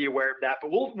be aware of that.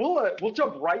 But we'll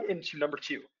jump right into number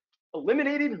 2,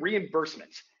 eliminating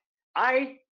reimbursements.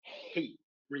 I hate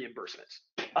reimbursements.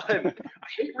 I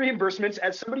hate reimbursements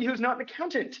as somebody who's not an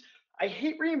accountant. I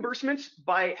hate reimbursements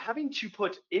by having to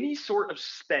put any sort of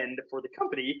spend for the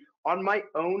company on my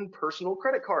own personal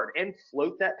credit card and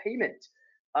float that payment.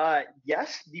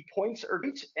 Yes, the points are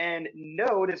great, and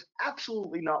no, it is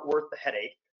absolutely not worth the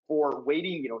headache for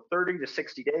waiting 30 to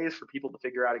 60 days for people to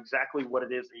figure out exactly what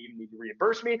it is they even need to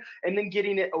reimburse me, and then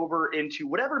getting it over into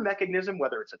whatever mechanism,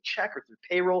 whether it's a check or through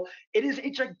payroll. It is a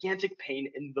gigantic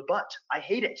pain in the butt. I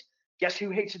hate it. Guess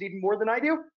who hates it even more than I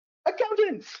do?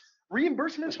 Accountants.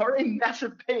 Reimbursements are a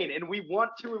massive pain, and we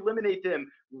want to eliminate them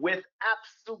with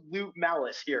absolute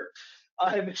malice here.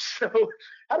 So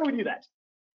how do we do that?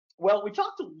 Well, we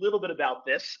talked a little bit about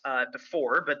this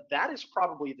before, but that is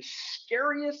probably the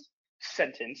scariest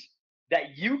sentence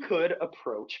that you could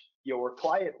approach your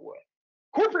client with.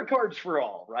 Corporate cards for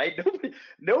all, right?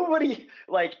 Nobody,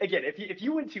 like, again, if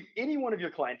you went to any one of your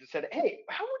clients and said, hey,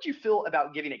 how would you feel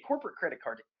about giving a corporate credit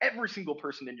card to every single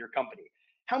person in your company?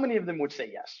 How many of them would say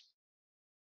yes?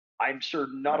 I'm sure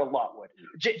not a lot would.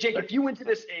 Jake, if you went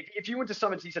to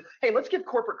Summit and you said, hey, let's give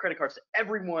corporate credit cards to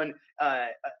everyone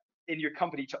in your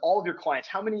company, to all of your clients,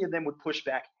 how many of them would push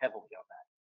back heavily on that?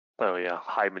 Oh yeah,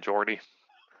 high majority.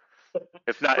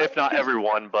 If not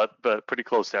everyone, but pretty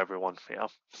close to everyone. Yeah.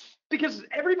 Because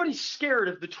everybody's scared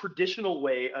of the traditional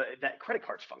way that credit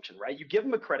cards function, right? You give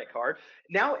them a credit card.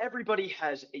 Now everybody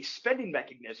has a spending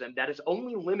mechanism that is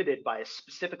only limited by a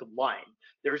specific line.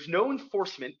 There's no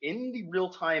enforcement in the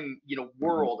real-time,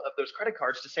 world of those credit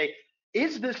cards to say,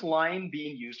 is this line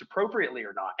being used appropriately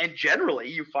or not? And generally,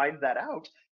 you find that out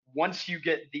once you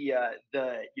get the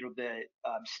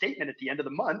statement at the end of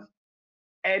the month,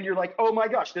 and you're like, oh my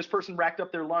gosh, this person racked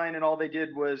up their line and all they did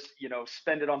was,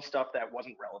 spend it on stuff that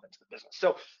wasn't relevant to the business.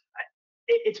 So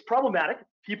it's problematic.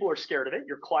 People are scared of it.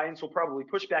 Your clients will probably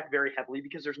push back very heavily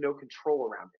because there's no control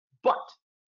around it.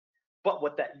 But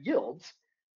what that yields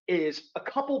is a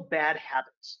couple bad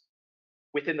habits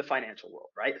within the financial world,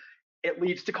 right? It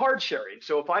leads to card sharing.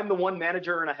 So if I'm the one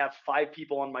manager and I have 5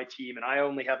 people on my team and I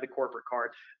only have the corporate card,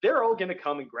 they're all going to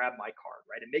come and grab my card,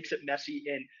 right? It makes it messy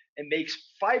and it makes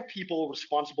 5 people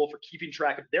responsible for keeping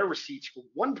track of their receipts for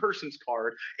one person's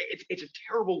card. It's a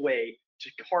terrible way to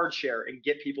card share and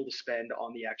get people to spend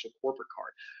on the actual corporate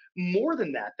card. More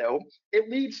than that, though,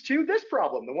 it leads to this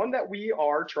problem, the one that we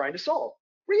are trying to solve: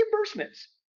 reimbursements.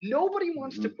 Nobody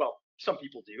wants to, well, some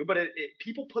people do, but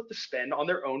people put the spend on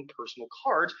their own personal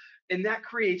cards, and that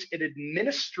creates an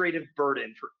administrative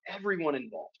burden for everyone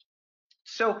involved.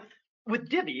 So with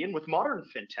Divvy and with modern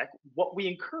fintech, what we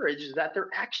encourage is that there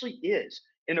actually is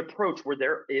an approach where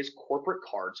there is corporate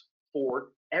cards for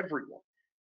everyone.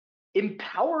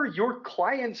 Empower your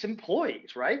clients'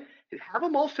 employees, right? Have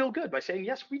them all feel good by saying,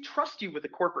 yes, we trust you with a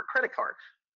corporate credit card,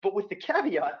 but with the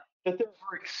caveat that there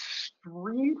are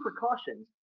extreme precautions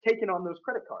taken on those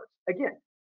credit cards. Again,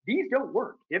 these don't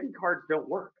work. Divvy cards don't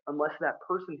work unless that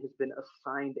person has been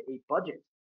assigned a budget.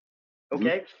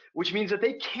 Okay, which means that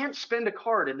they can't spend a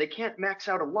card and they can't max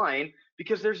out a line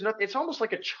because there's nothing. It's almost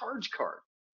like a charge card.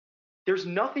 There's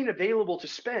nothing available to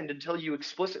spend until you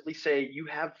explicitly say you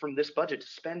have from this budget to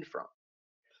spend from.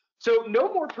 So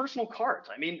no more personal cards.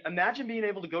 I mean, imagine being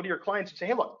able to go to your clients and say,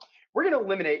 hey, look, we're going to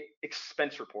eliminate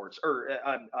expense reports or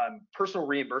personal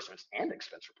reimbursements and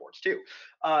expense reports too,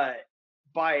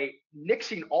 by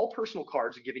nixing all personal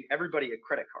cards and giving everybody a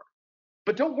credit card.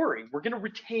 But don't worry, we're going to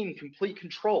retain complete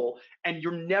control, and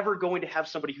you're never going to have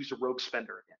somebody who's a rogue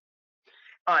spender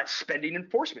again. Spending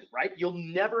enforcement, right? You'll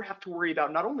never have to worry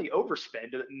about not only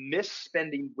overspend, but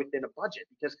misspending within a budget,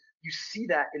 because you see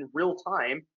that in real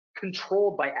time,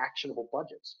 controlled by actionable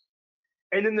budgets.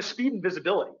 And then the speed and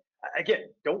visibility. Again,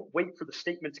 don't wait for the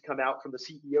statement to come out from the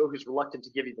CEO who's reluctant to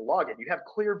give you the login. You have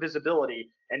clear visibility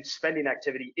and spending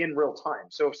activity in real time.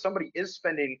 So if somebody is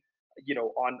spending,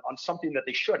 on something that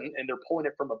they shouldn't and they're pulling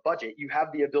it from a budget, you have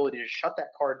the ability to shut that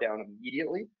card down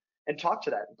immediately and talk to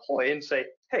that employee and say,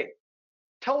 hey,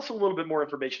 tell us a little bit more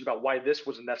information about why this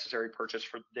was a necessary purchase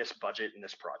for this budget and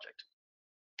this project.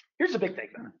 Here's the big thing,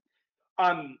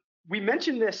 though. We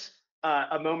mentioned this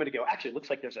a moment ago. Actually, it looks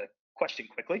like there's a question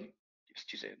quickly.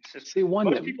 See,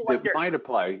 one that might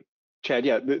apply, Chad.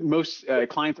 Yeah, most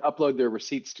clients upload their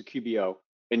receipts to QBO,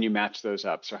 and you match those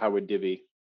up. So how would Divvy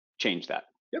change that?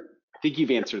 Yep. I think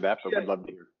you've answered that, but we'd love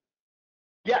to hear.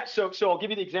 Yeah, so I'll give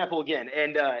you the example again.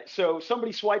 And so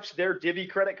somebody swipes their Divvy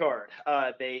credit card.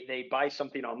 They buy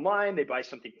something online, they buy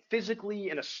something physically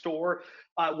in a store.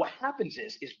 What happens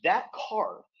is that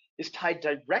card is tied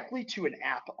directly to an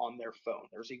app on their phone.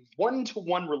 There's a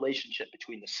one-to-one relationship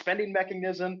between the spending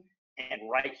mechanism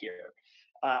and right here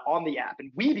on the app.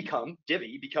 And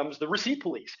Divvy becomes the receipt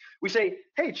police. We say,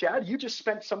 hey, Chad, you just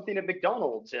spent something at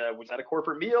McDonald's. Was that a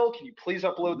corporate meal? Can you please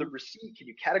upload the receipt? Can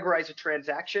you categorize a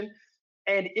transaction?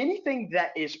 And anything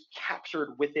that is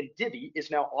captured within Divvy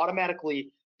is now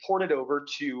automatically ported over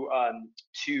to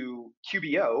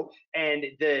QBO, and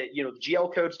the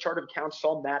GL codes, chart of accounts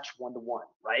all match 1-to-1,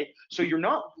 right? So you're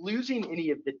not losing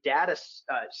any of the data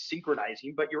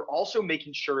synchronizing, but you're also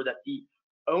making sure that the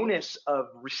onus of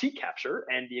receipt capture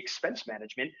and the expense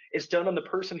management is done on the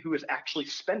person who is actually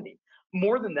spending.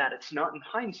 More than that, it's not in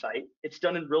hindsight, it's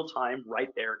done in real time right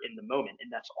there in the moment,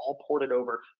 and that's all ported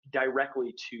over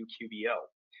directly to QBO.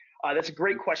 That's a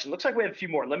great question. Looks like we have a few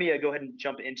more. Let me go ahead and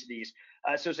jump into these.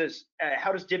 So it says,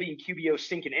 how does Divvy and QBO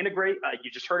sync and integrate?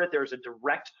 You just heard it. There's a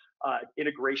direct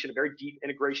integration, a very deep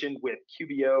integration with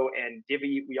QBO and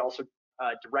Divvy. We also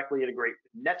directly integrate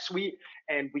with NetSuite,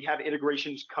 and we have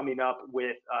integrations coming up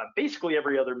with basically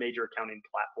every other major accounting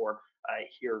platform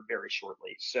here very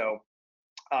shortly. So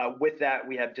with that,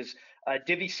 we have, does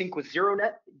Divvy sync with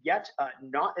ZeroNet yet?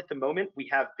 Not at the moment. We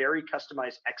have very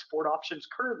customized export options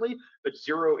currently, but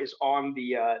Xero is on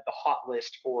the hot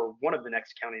list for one of the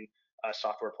next accounting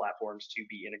software platforms to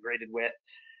be integrated with.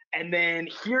 And then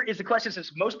here is the question: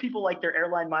 since most people like their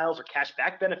airline miles or cash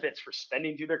back benefits for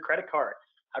spending through their credit card,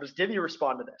 how does Divvy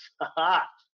respond to this? Haha,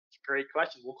 it's a great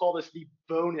question. We'll call this the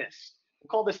bonus. We'll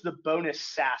call this the bonus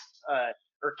SaaS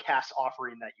or CAAS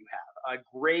offering that you have. A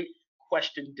great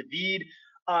question, David.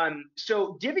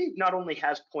 So Divvy not only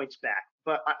has points back,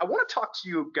 but I want to talk to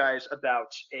you guys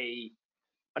about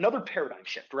another paradigm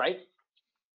shift, right?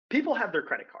 People have their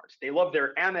credit cards. They love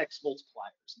their Amex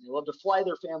multipliers, and they love to fly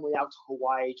their family out to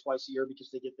Hawaii twice a year because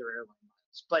they get their airline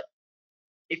miles. But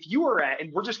if you are at,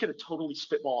 and we're just going to totally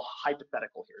spitball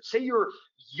hypothetical here, say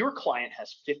your client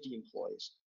has 50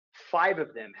 employees, 5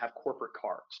 of them have corporate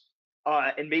cards,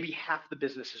 and maybe half the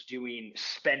business is doing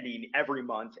spending every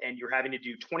month, and you're having to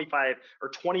do 25 or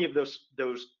 20 of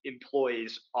those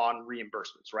employees on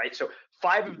reimbursements, right? So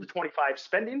 5 of the 25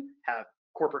 spending have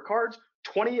corporate cards,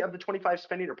 20 of the 25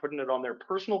 spending are putting it on their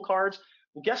personal cards.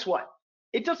 Well, guess what?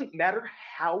 It doesn't matter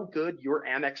how good your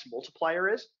Amex multiplier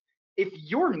is. If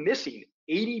you're missing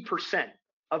 80%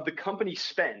 of the company's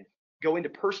spend going to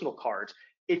personal cards,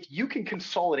 if you can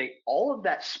consolidate all of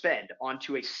that spend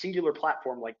onto a singular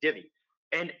platform like Divvy,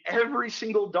 and every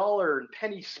single dollar and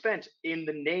penny spent in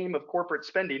the name of corporate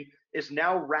spending is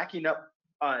now racking up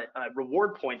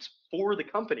reward points for the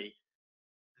company,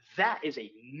 that is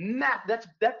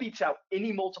that beats out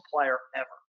any multiplier ever,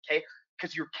 okay?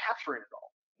 Because you're capturing it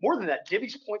all. More than that,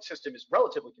 Divvy's point system is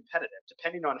relatively competitive.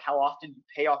 Depending on how often you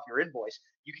pay off your invoice,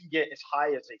 you can get as high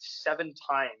as a 7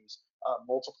 times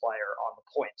multiplier on the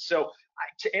points. So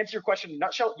to answer your question in a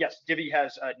nutshell, yes, Divvy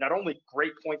has not only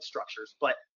great point structures,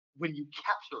 but when you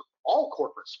capture all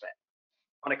corporate spend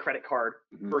on a credit card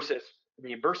versus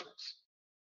reimbursements,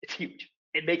 it's huge.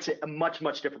 It makes it a much,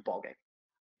 much different ballgame.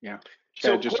 Yeah.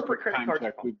 So just a quick time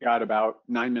check. We've got about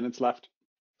 9 minutes left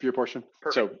for your portion.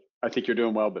 Perfect. So I think you're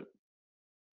doing well, but.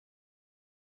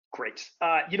 Great.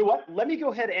 You know what? Let me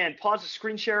go ahead and pause the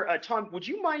screen share. Tom, would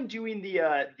you mind doing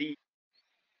the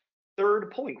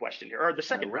third polling question here, or the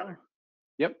second rather?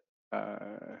 Yep.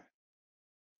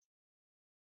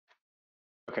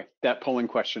 Okay, that polling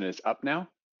question is up now.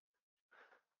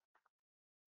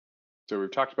 So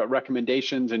we've talked about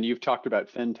recommendations, and you've talked about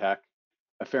FinTech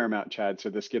a fair amount, Chad. So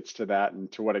this gets to that,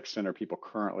 and to what extent are people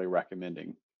currently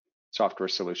recommending software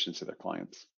solutions to their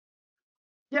clients?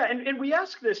 Yeah, and we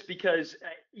ask this because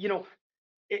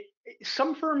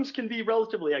some firms can be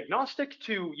relatively agnostic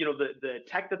to the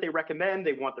tech that they recommend.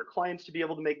 They want their clients to be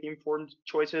able to make the informed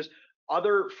choices.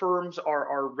 Other firms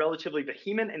are relatively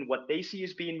vehement in what they see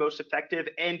as being most effective.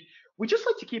 And we just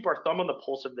like to keep our thumb on the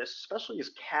pulse of this, especially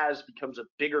as CAAS becomes a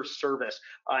bigger service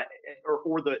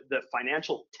or the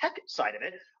financial tech side of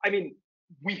it. I mean,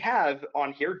 we have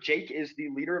on here, Jake is the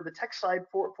leader of the tech side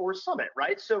for Summit,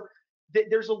 right? So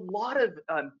there's a lot of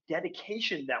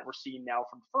dedication that we're seeing now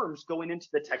from firms going into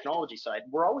the technology side.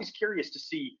 We're always curious to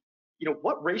see,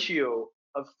 what ratio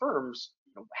of firms,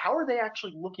 how are they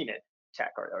actually looking at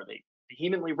tech? Are they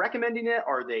vehemently recommending it?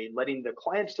 Are they letting the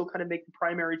client still kind of make the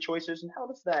primary choices? And how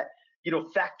does that,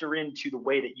 factor into the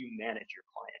way that you manage your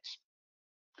clients?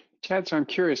 Chad, so I'm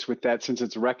curious with that, since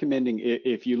it's recommending,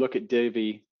 if you look at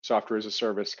Divvy, software as a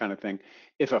service kind of thing,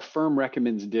 if a firm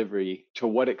recommends Divvy, to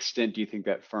what extent do you think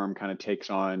that firm kind of takes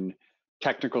on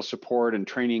technical support and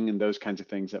training and those kinds of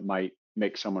things that might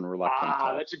make someone reluctant?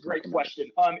 That's a great question.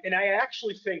 And I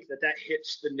actually think that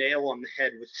hits the nail on the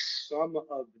head with some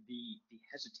of the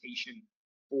hesitation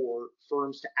for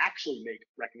firms to actually make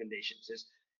recommendations. Is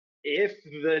if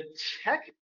the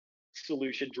tech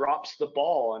solution drops the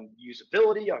ball on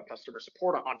usability, on customer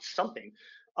support, on something,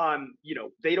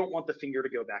 they don't want the finger to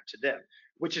go back to them,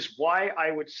 which is why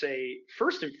I would say,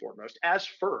 first and foremost, as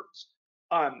firms,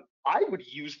 I would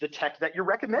use the tech that you're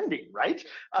recommending, right?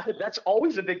 That's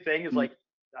always a big thing is like,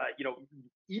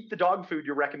 eat the dog food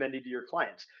you're recommending to your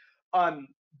clients.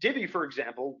 Divvy, for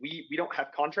example, we don't have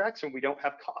contracts and we don't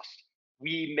have cost.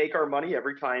 We make our money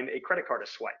every time a credit card is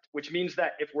swiped, which means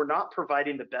that if we're not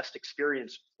providing the best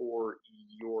experience for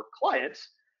your clients,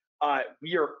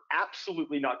 we are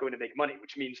absolutely not going to make money,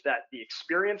 which means that the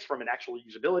experience from an actual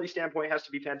usability standpoint has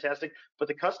to be fantastic, but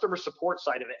the customer support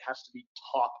side of it has to be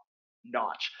top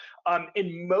notch.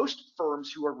 And most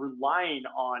firms who are relying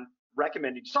on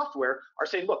recommending software are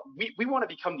saying, look, we want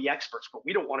to become the experts, but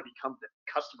we don't want to become the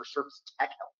customer service tech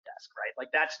help desk, right? Like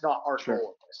that's not our goal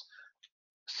of this.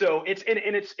 So it's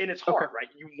hard, right?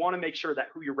 You want to make sure that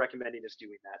who you're recommending is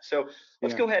doing that. So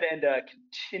let's go ahead and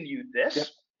continue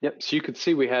this. Yep. So you could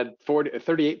see we had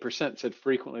 38% said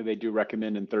frequently they do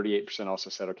recommend, and 38% also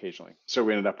said occasionally. So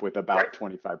we ended up with about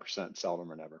 25%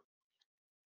 seldom or never.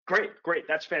 Great.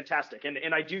 That's fantastic.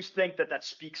 And I do think that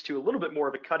speaks to a little bit more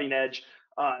of a cutting edge,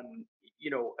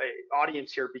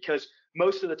 audience here, because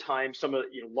most of the time, some of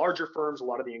larger firms, a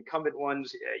lot of the incumbent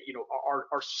ones,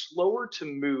 are slower to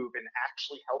move in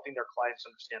actually helping their clients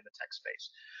understand the tech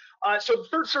space. So the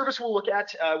third service we'll look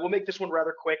at, we'll make this one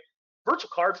rather quick, virtual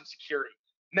cards and security.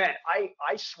 Man,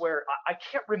 I swear, I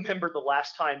can't remember the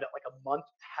last time that like a month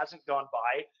hasn't gone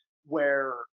by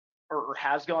where, or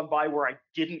has gone by where I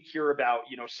didn't hear about,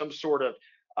 some sort of,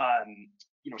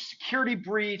 security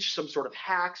breach, some sort of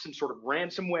hack, some sort of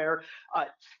ransomware.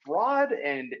 Fraud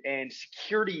and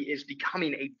security is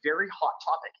becoming a very hot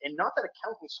topic. And not that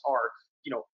accountants are,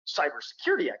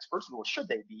 cybersecurity experts, nor should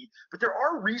they be, but there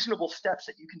are reasonable steps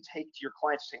that you can take to your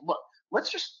clients to say, look,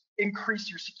 let's just increase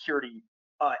your security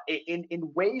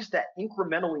in ways that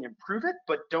incrementally improve it,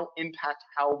 but don't impact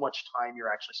how much time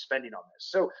you're actually spending on this.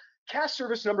 So CAAS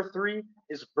service number 3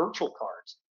 is virtual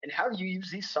cards. And how do you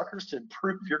use these suckers to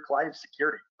improve your client's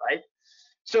security, right?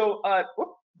 So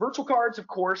virtual cards, of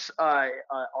course,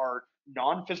 are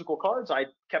non-physical cards. I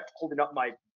kept holding up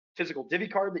my physical Divvy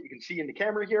card that you can see in the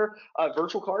camera here.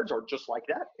 Virtual cards are just like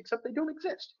that, except they don't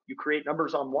exist. You create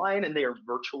numbers online and they are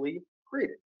virtually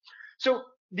created. So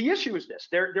the issue is this,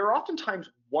 there are oftentimes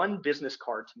one business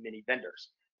card to many vendors.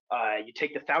 You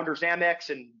take the founder's Amex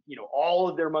and all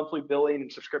of their monthly billing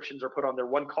and subscriptions are put on their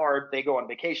one card. They go on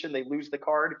vacation, they lose the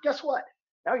card. Guess what?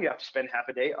 Now you have to spend half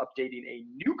a day updating a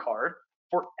new card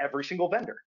for every single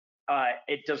vendor.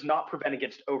 It does not prevent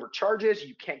against overcharges.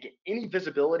 You can't get any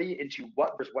visibility into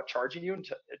what charging you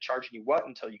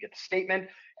until you get the statement,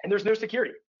 and there's no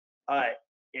security.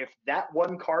 If that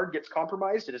one card gets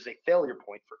compromised, it is a failure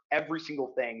point for every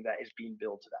single thing that is being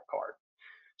billed to that card.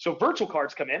 So virtual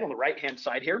cards come in on the right-hand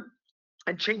side here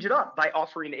and change it up by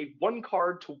offering a one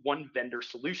card to one vendor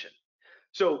solution.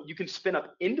 So you can spin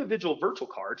up individual virtual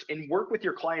cards and work with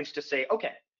your clients to say,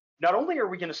 okay, not only are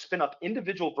we going to spin up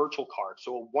individual virtual cards,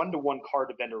 so a one-to-one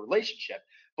card-to-vendor relationship,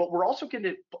 but we're also going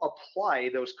to apply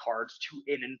those cards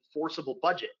to an enforceable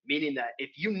budget, meaning that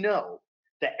if you know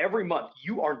that every month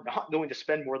you are not going to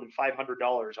spend more than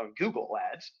 $500 on Google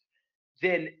ads,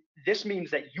 then this means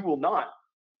that you will not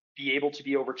be able to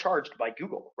be overcharged by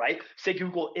Google, right? Say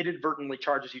Google inadvertently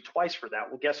charges you twice for that.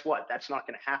 Well, guess what? That's not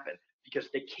going to happen because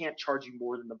they can't charge you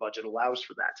more than the budget allows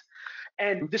for that.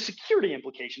 And the security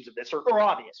implications of this are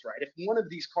obvious, right? If one of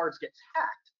these cards gets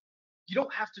hacked, you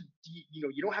don't have to,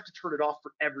 you don't have to turn it off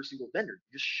for every single vendor.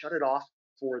 You just shut it off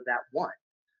for that one.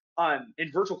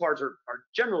 And virtual cards are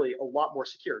generally a lot more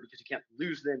secure because you can't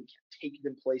lose them, you can't take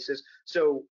them places.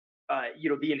 So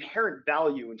the inherent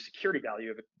value and security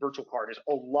value of a virtual card is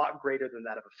a lot greater than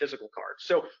that of a physical card.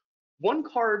 So one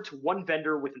card to one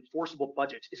vendor with enforceable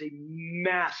budgets is a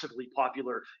massively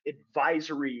popular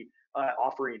advisory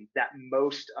offering that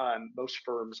most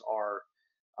firms are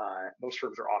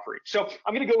offering. So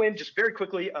I'm going to go in just very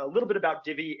quickly a little bit about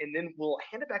Divvy, and then we'll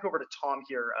hand it back over to Tom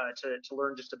here to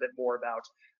learn just a bit more about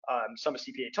some of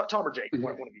CPA. Tom or Jake,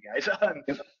 one of you guys.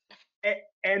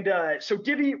 So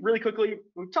Divvy, really quickly,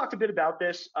 we've talked a bit about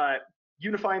this,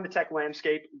 unifying the tech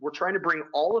landscape. We're trying to bring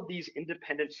all of these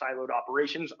independent siloed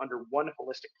operations under one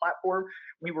holistic platform.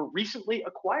 We were recently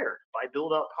acquired by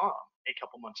Bill.com a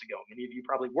couple months ago. Many of you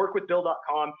probably work with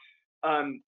Bill.com.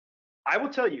 I will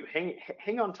tell you,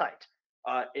 hang on tight.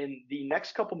 In the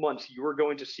next couple months, you are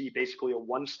going to see basically a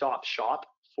one-stop shop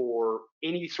for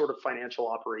any sort of financial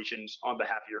operations on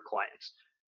behalf of your clients.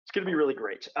 It's going to be really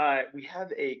great. We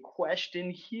have a question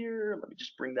here. Let me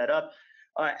just bring that up.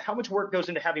 How much work goes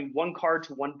into having one card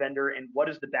to one vendor, and what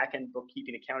is the back-end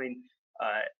bookkeeping accounting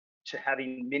to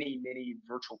having many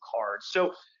virtual cards?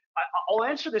 So I'll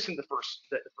answer this in the first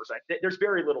slide. There's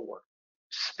very little work.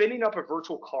 Spinning up a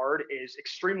virtual card is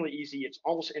extremely easy. It's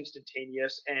almost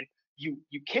instantaneous, and you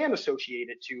can associate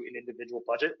it to an individual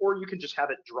budget, or you can just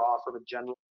have it draw from a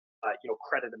general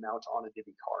credit amount on a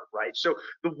Divvy card, right? So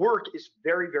the work is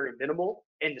very minimal,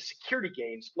 and the security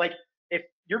gains, like if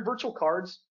your virtual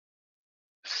cards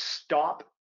stop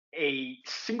a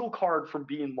single card from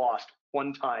being lost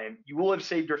one time, you will have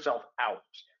saved yourself hours,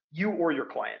 you or your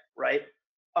client, right?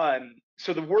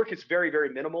 So the work is very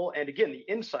minimal, and again, the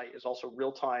insight is also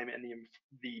real time, and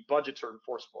the budgets are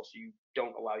enforceable, so you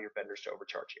don't allow your vendors to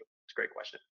overcharge you. It's a great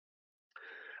question.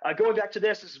 Going back to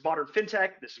this is modern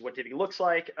FinTech. This is what Divvy looks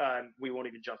like. We won't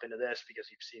even jump into this because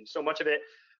you've seen so much of it.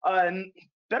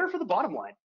 Better for the bottom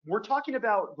line. We're talking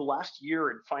about the last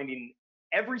year and finding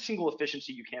every single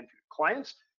efficiency you can for your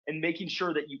clients and making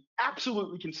sure that you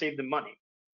absolutely can save them money.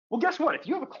 Well, guess what? If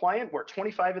you have a client where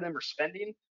 25 of them are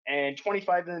spending and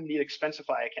 25 of them need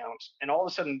Expensify accounts, and all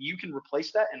of a sudden you can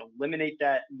replace that and eliminate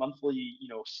that monthly,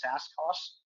 SaaS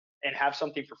cost and have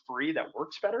something for free that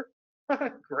works better,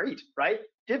 great, right?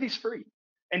 Divvy's free.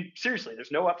 And seriously,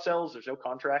 there's no upsells, there's no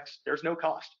contracts, there's no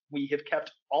cost. We have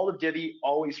kept all of Divvy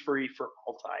always free for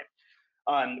all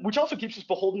time, which also keeps us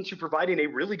beholden to providing a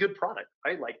really good product,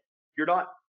 right? Like you're not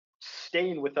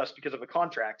staying with us because of a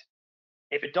contract.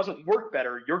 If it doesn't work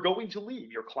better, you're going to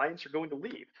leave. Your clients are going to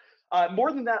leave.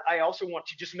 More than that, I also want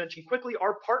to just mention quickly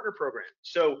our partner program.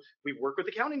 So we work with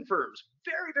accounting firms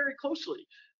very, very closely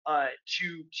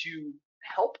to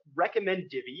help recommend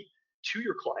Divvy to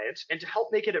your clients and to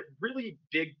help make it a really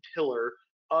big pillar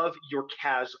of your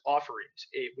CAAS offerings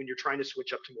when you're trying to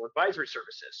switch up to more advisory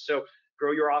services. So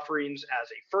grow your offerings as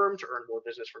a firm to earn more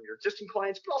business from your existing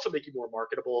clients, but also make you more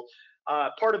marketable.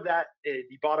 Part of that,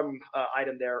 the bottom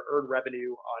item there, earn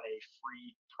revenue on a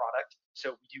free product.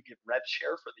 So we do give rev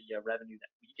share for the revenue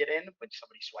that we get in when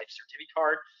somebody swipes their Divvy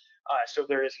card. So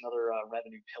there is another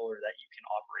revenue pillar that you can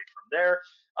operate from there.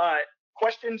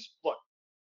 Questions? Look,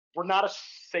 we're not a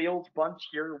sales bunch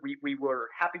here. We were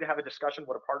happy to have a discussion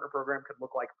what a partner program could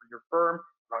look like for your firm.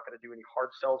 We're not going to do any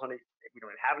hard sells on it. We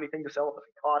don't have anything to sell. It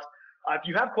doesn't cost. If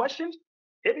you have questions,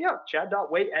 hit me up,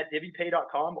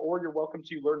 chad.waite@divvypay.com, or you're welcome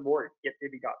to learn more at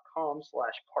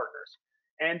getdivvy.com/partners.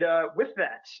 And with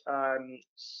that,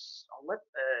 I'll let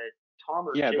Tom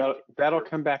or Yeah, Jake. that'll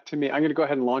come back to me. I'm going to go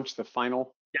ahead and launch the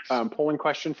final Yes. polling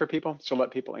question for people. So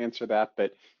let people answer that.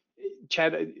 But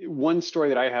Chad, one story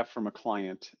that I have from a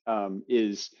client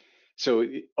is, so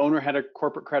owner had a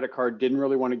corporate credit card, didn't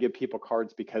really want to give people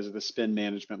cards because of the spend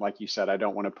management. Like you said, I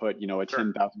don't want to put, a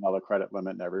 $10,000 credit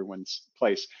limit in everyone's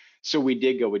place. So we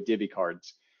did go with Divvy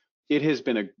cards. It has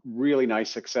been a really nice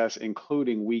success,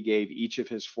 including we gave each of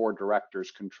his 4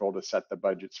 directors control to set the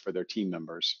budgets for their team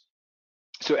members.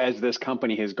 So as this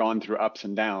company has gone through ups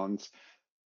and downs,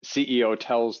 CEO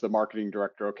tells the marketing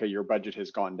director, okay, your budget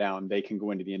has gone down. They can go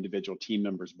into the individual team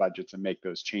members' budgets and make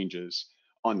those changes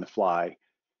on the fly.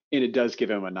 And it does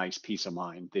give him a nice peace of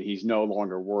mind that he's no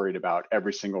longer worried about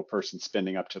every single person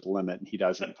spending up to the limit, and he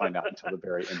doesn't find out until the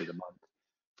very end of the month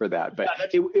for that. But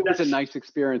it was a nice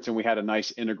experience, and we had a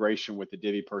nice integration with the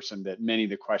Divvy person that many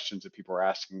of the questions that people were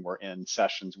asking were in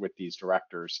sessions with these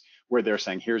directors where they're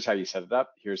saying, here's how you set it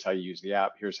up, here's how you use the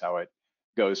app, here's how it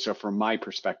goes. So from my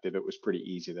perspective, it was pretty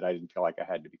easy that I didn't feel like I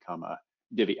had to become a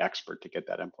Divvy expert to get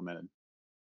that implemented.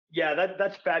 Yeah,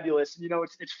 that's fabulous.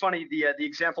 It's funny, the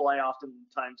example I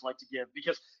oftentimes like to give,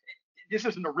 because this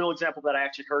isn't a real example that I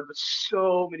actually heard, but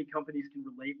so many companies can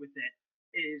relate with it,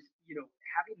 is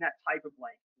having that type of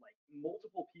like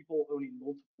multiple people owning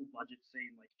multiple budgets,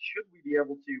 saying like, should we be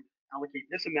able to allocate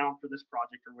this amount for this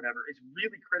project or whatever, is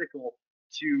really critical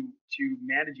to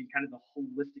managing kind of the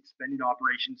holistic spending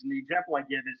operations. And the example I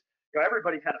give is,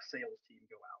 everybody's had a sales team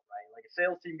go out, right? Like a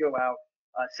sales team go out.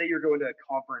 Say you're going to a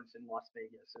conference in Las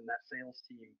Vegas, and that sales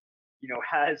team,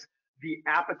 has the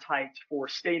appetite for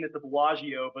staying at the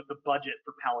Bellagio, but the budget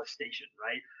for Palace Station,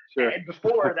 right? Sure. And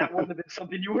before, that wouldn't have been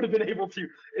something you would have been able to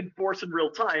enforce in real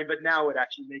time, but now it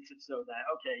actually makes it so that,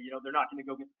 okay, they're not going to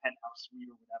go get the penthouse suite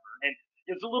or whatever. And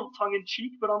it's a little tongue in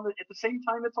cheek, but at the same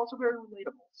time, it's also very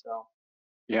relatable. So.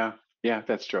 Yeah,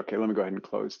 that's true. Okay, let me go ahead and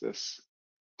close this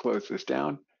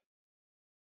down.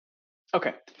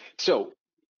 Okay, so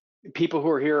people who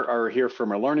are here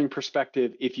from a learning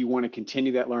perspective. If you want to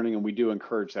continue that learning, and we do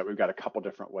encourage that, we've got a couple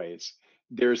different ways.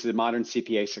 There's the Modern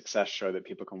CPA Success Show that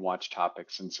people can watch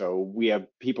topics. And so we have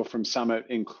people from Summit,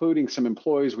 including some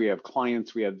employees, we have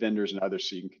clients, we have vendors and others,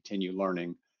 so you can continue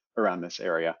learning around this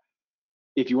area.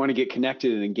 If you want to get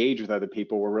connected and engage with other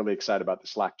people, we're really excited about the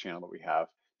Slack channel that we have,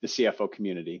 the CFO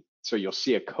community. So you'll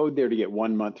see a code there to get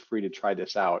 1 month free to try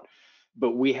this out.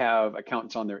 But we have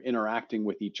accountants on there interacting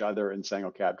with each other and saying,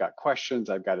 okay, I've got questions,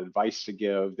 I've got advice to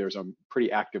give. There's a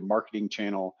pretty active marketing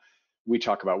channel. We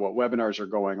talk about what webinars are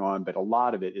going on, but a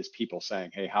lot of it is people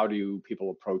saying, hey, how do people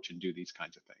approach and do these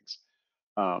kinds of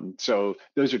things? So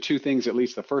those are 2 things. At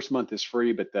least the first month is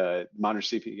free, but the Modern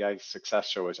CPA Success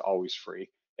Show is always free.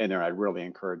 And there, I'd really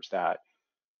encourage that.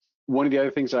 One of the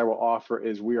other things that I will offer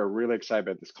is we are really excited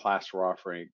about this class we're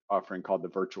offering called the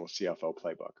Virtual CFO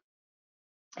Playbook.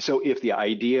 So if the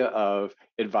idea of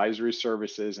advisory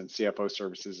services and CFO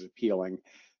services is appealing,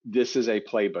 this is a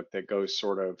playbook that goes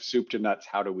sort of soup to nuts.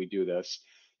 How do we do this?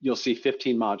 You'll see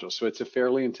 15 modules. So it's a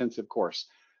fairly intensive course.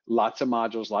 Lots of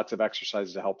modules, lots of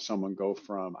exercises to help someone go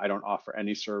from I don't offer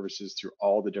any services through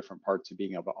all the different parts of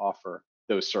being able to offer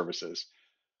those services.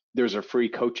 There's a free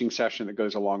coaching session that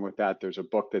goes along with that. There's a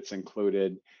book that's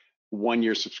included,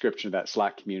 1-year subscription to that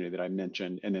Slack community that I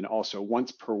mentioned. And then also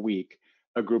once per week,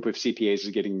 a group of CPAs is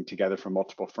getting together from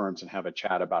multiple firms and have a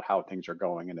chat about how things are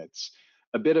going. And it's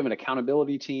a bit of an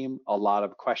accountability team, a lot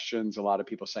of questions, a lot of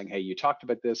people saying, hey, you talked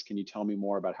about this. Can you tell me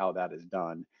more about how that is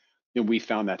done? And we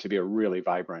found that to be a really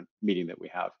vibrant meeting that we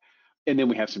have. And then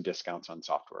we have some discounts on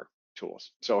software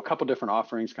tools. So a couple different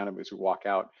offerings kind of as we walk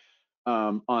out.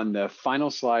 On the final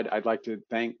slide, I'd like to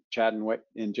thank Chad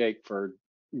and Jake for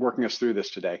working us through this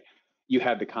today. You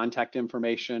have the contact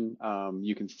information.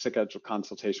 You can schedule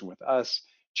consultation with us.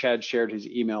 Chad shared his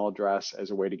email address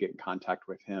as a way to get in contact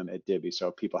with him at Divvy. So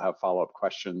if people have follow-up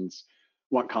questions,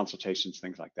 want consultations,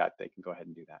 things like that, they can go ahead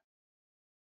and do that.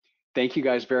 Thank you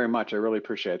guys very much. I really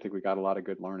appreciate it. I think we got a lot of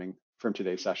good learning from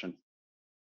today's session.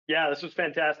 Yeah, this was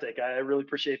fantastic. I really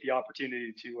appreciate the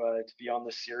opportunity to be on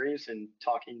this series and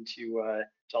talking to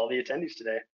all the attendees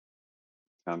today.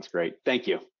 Sounds great. Thank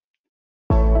you.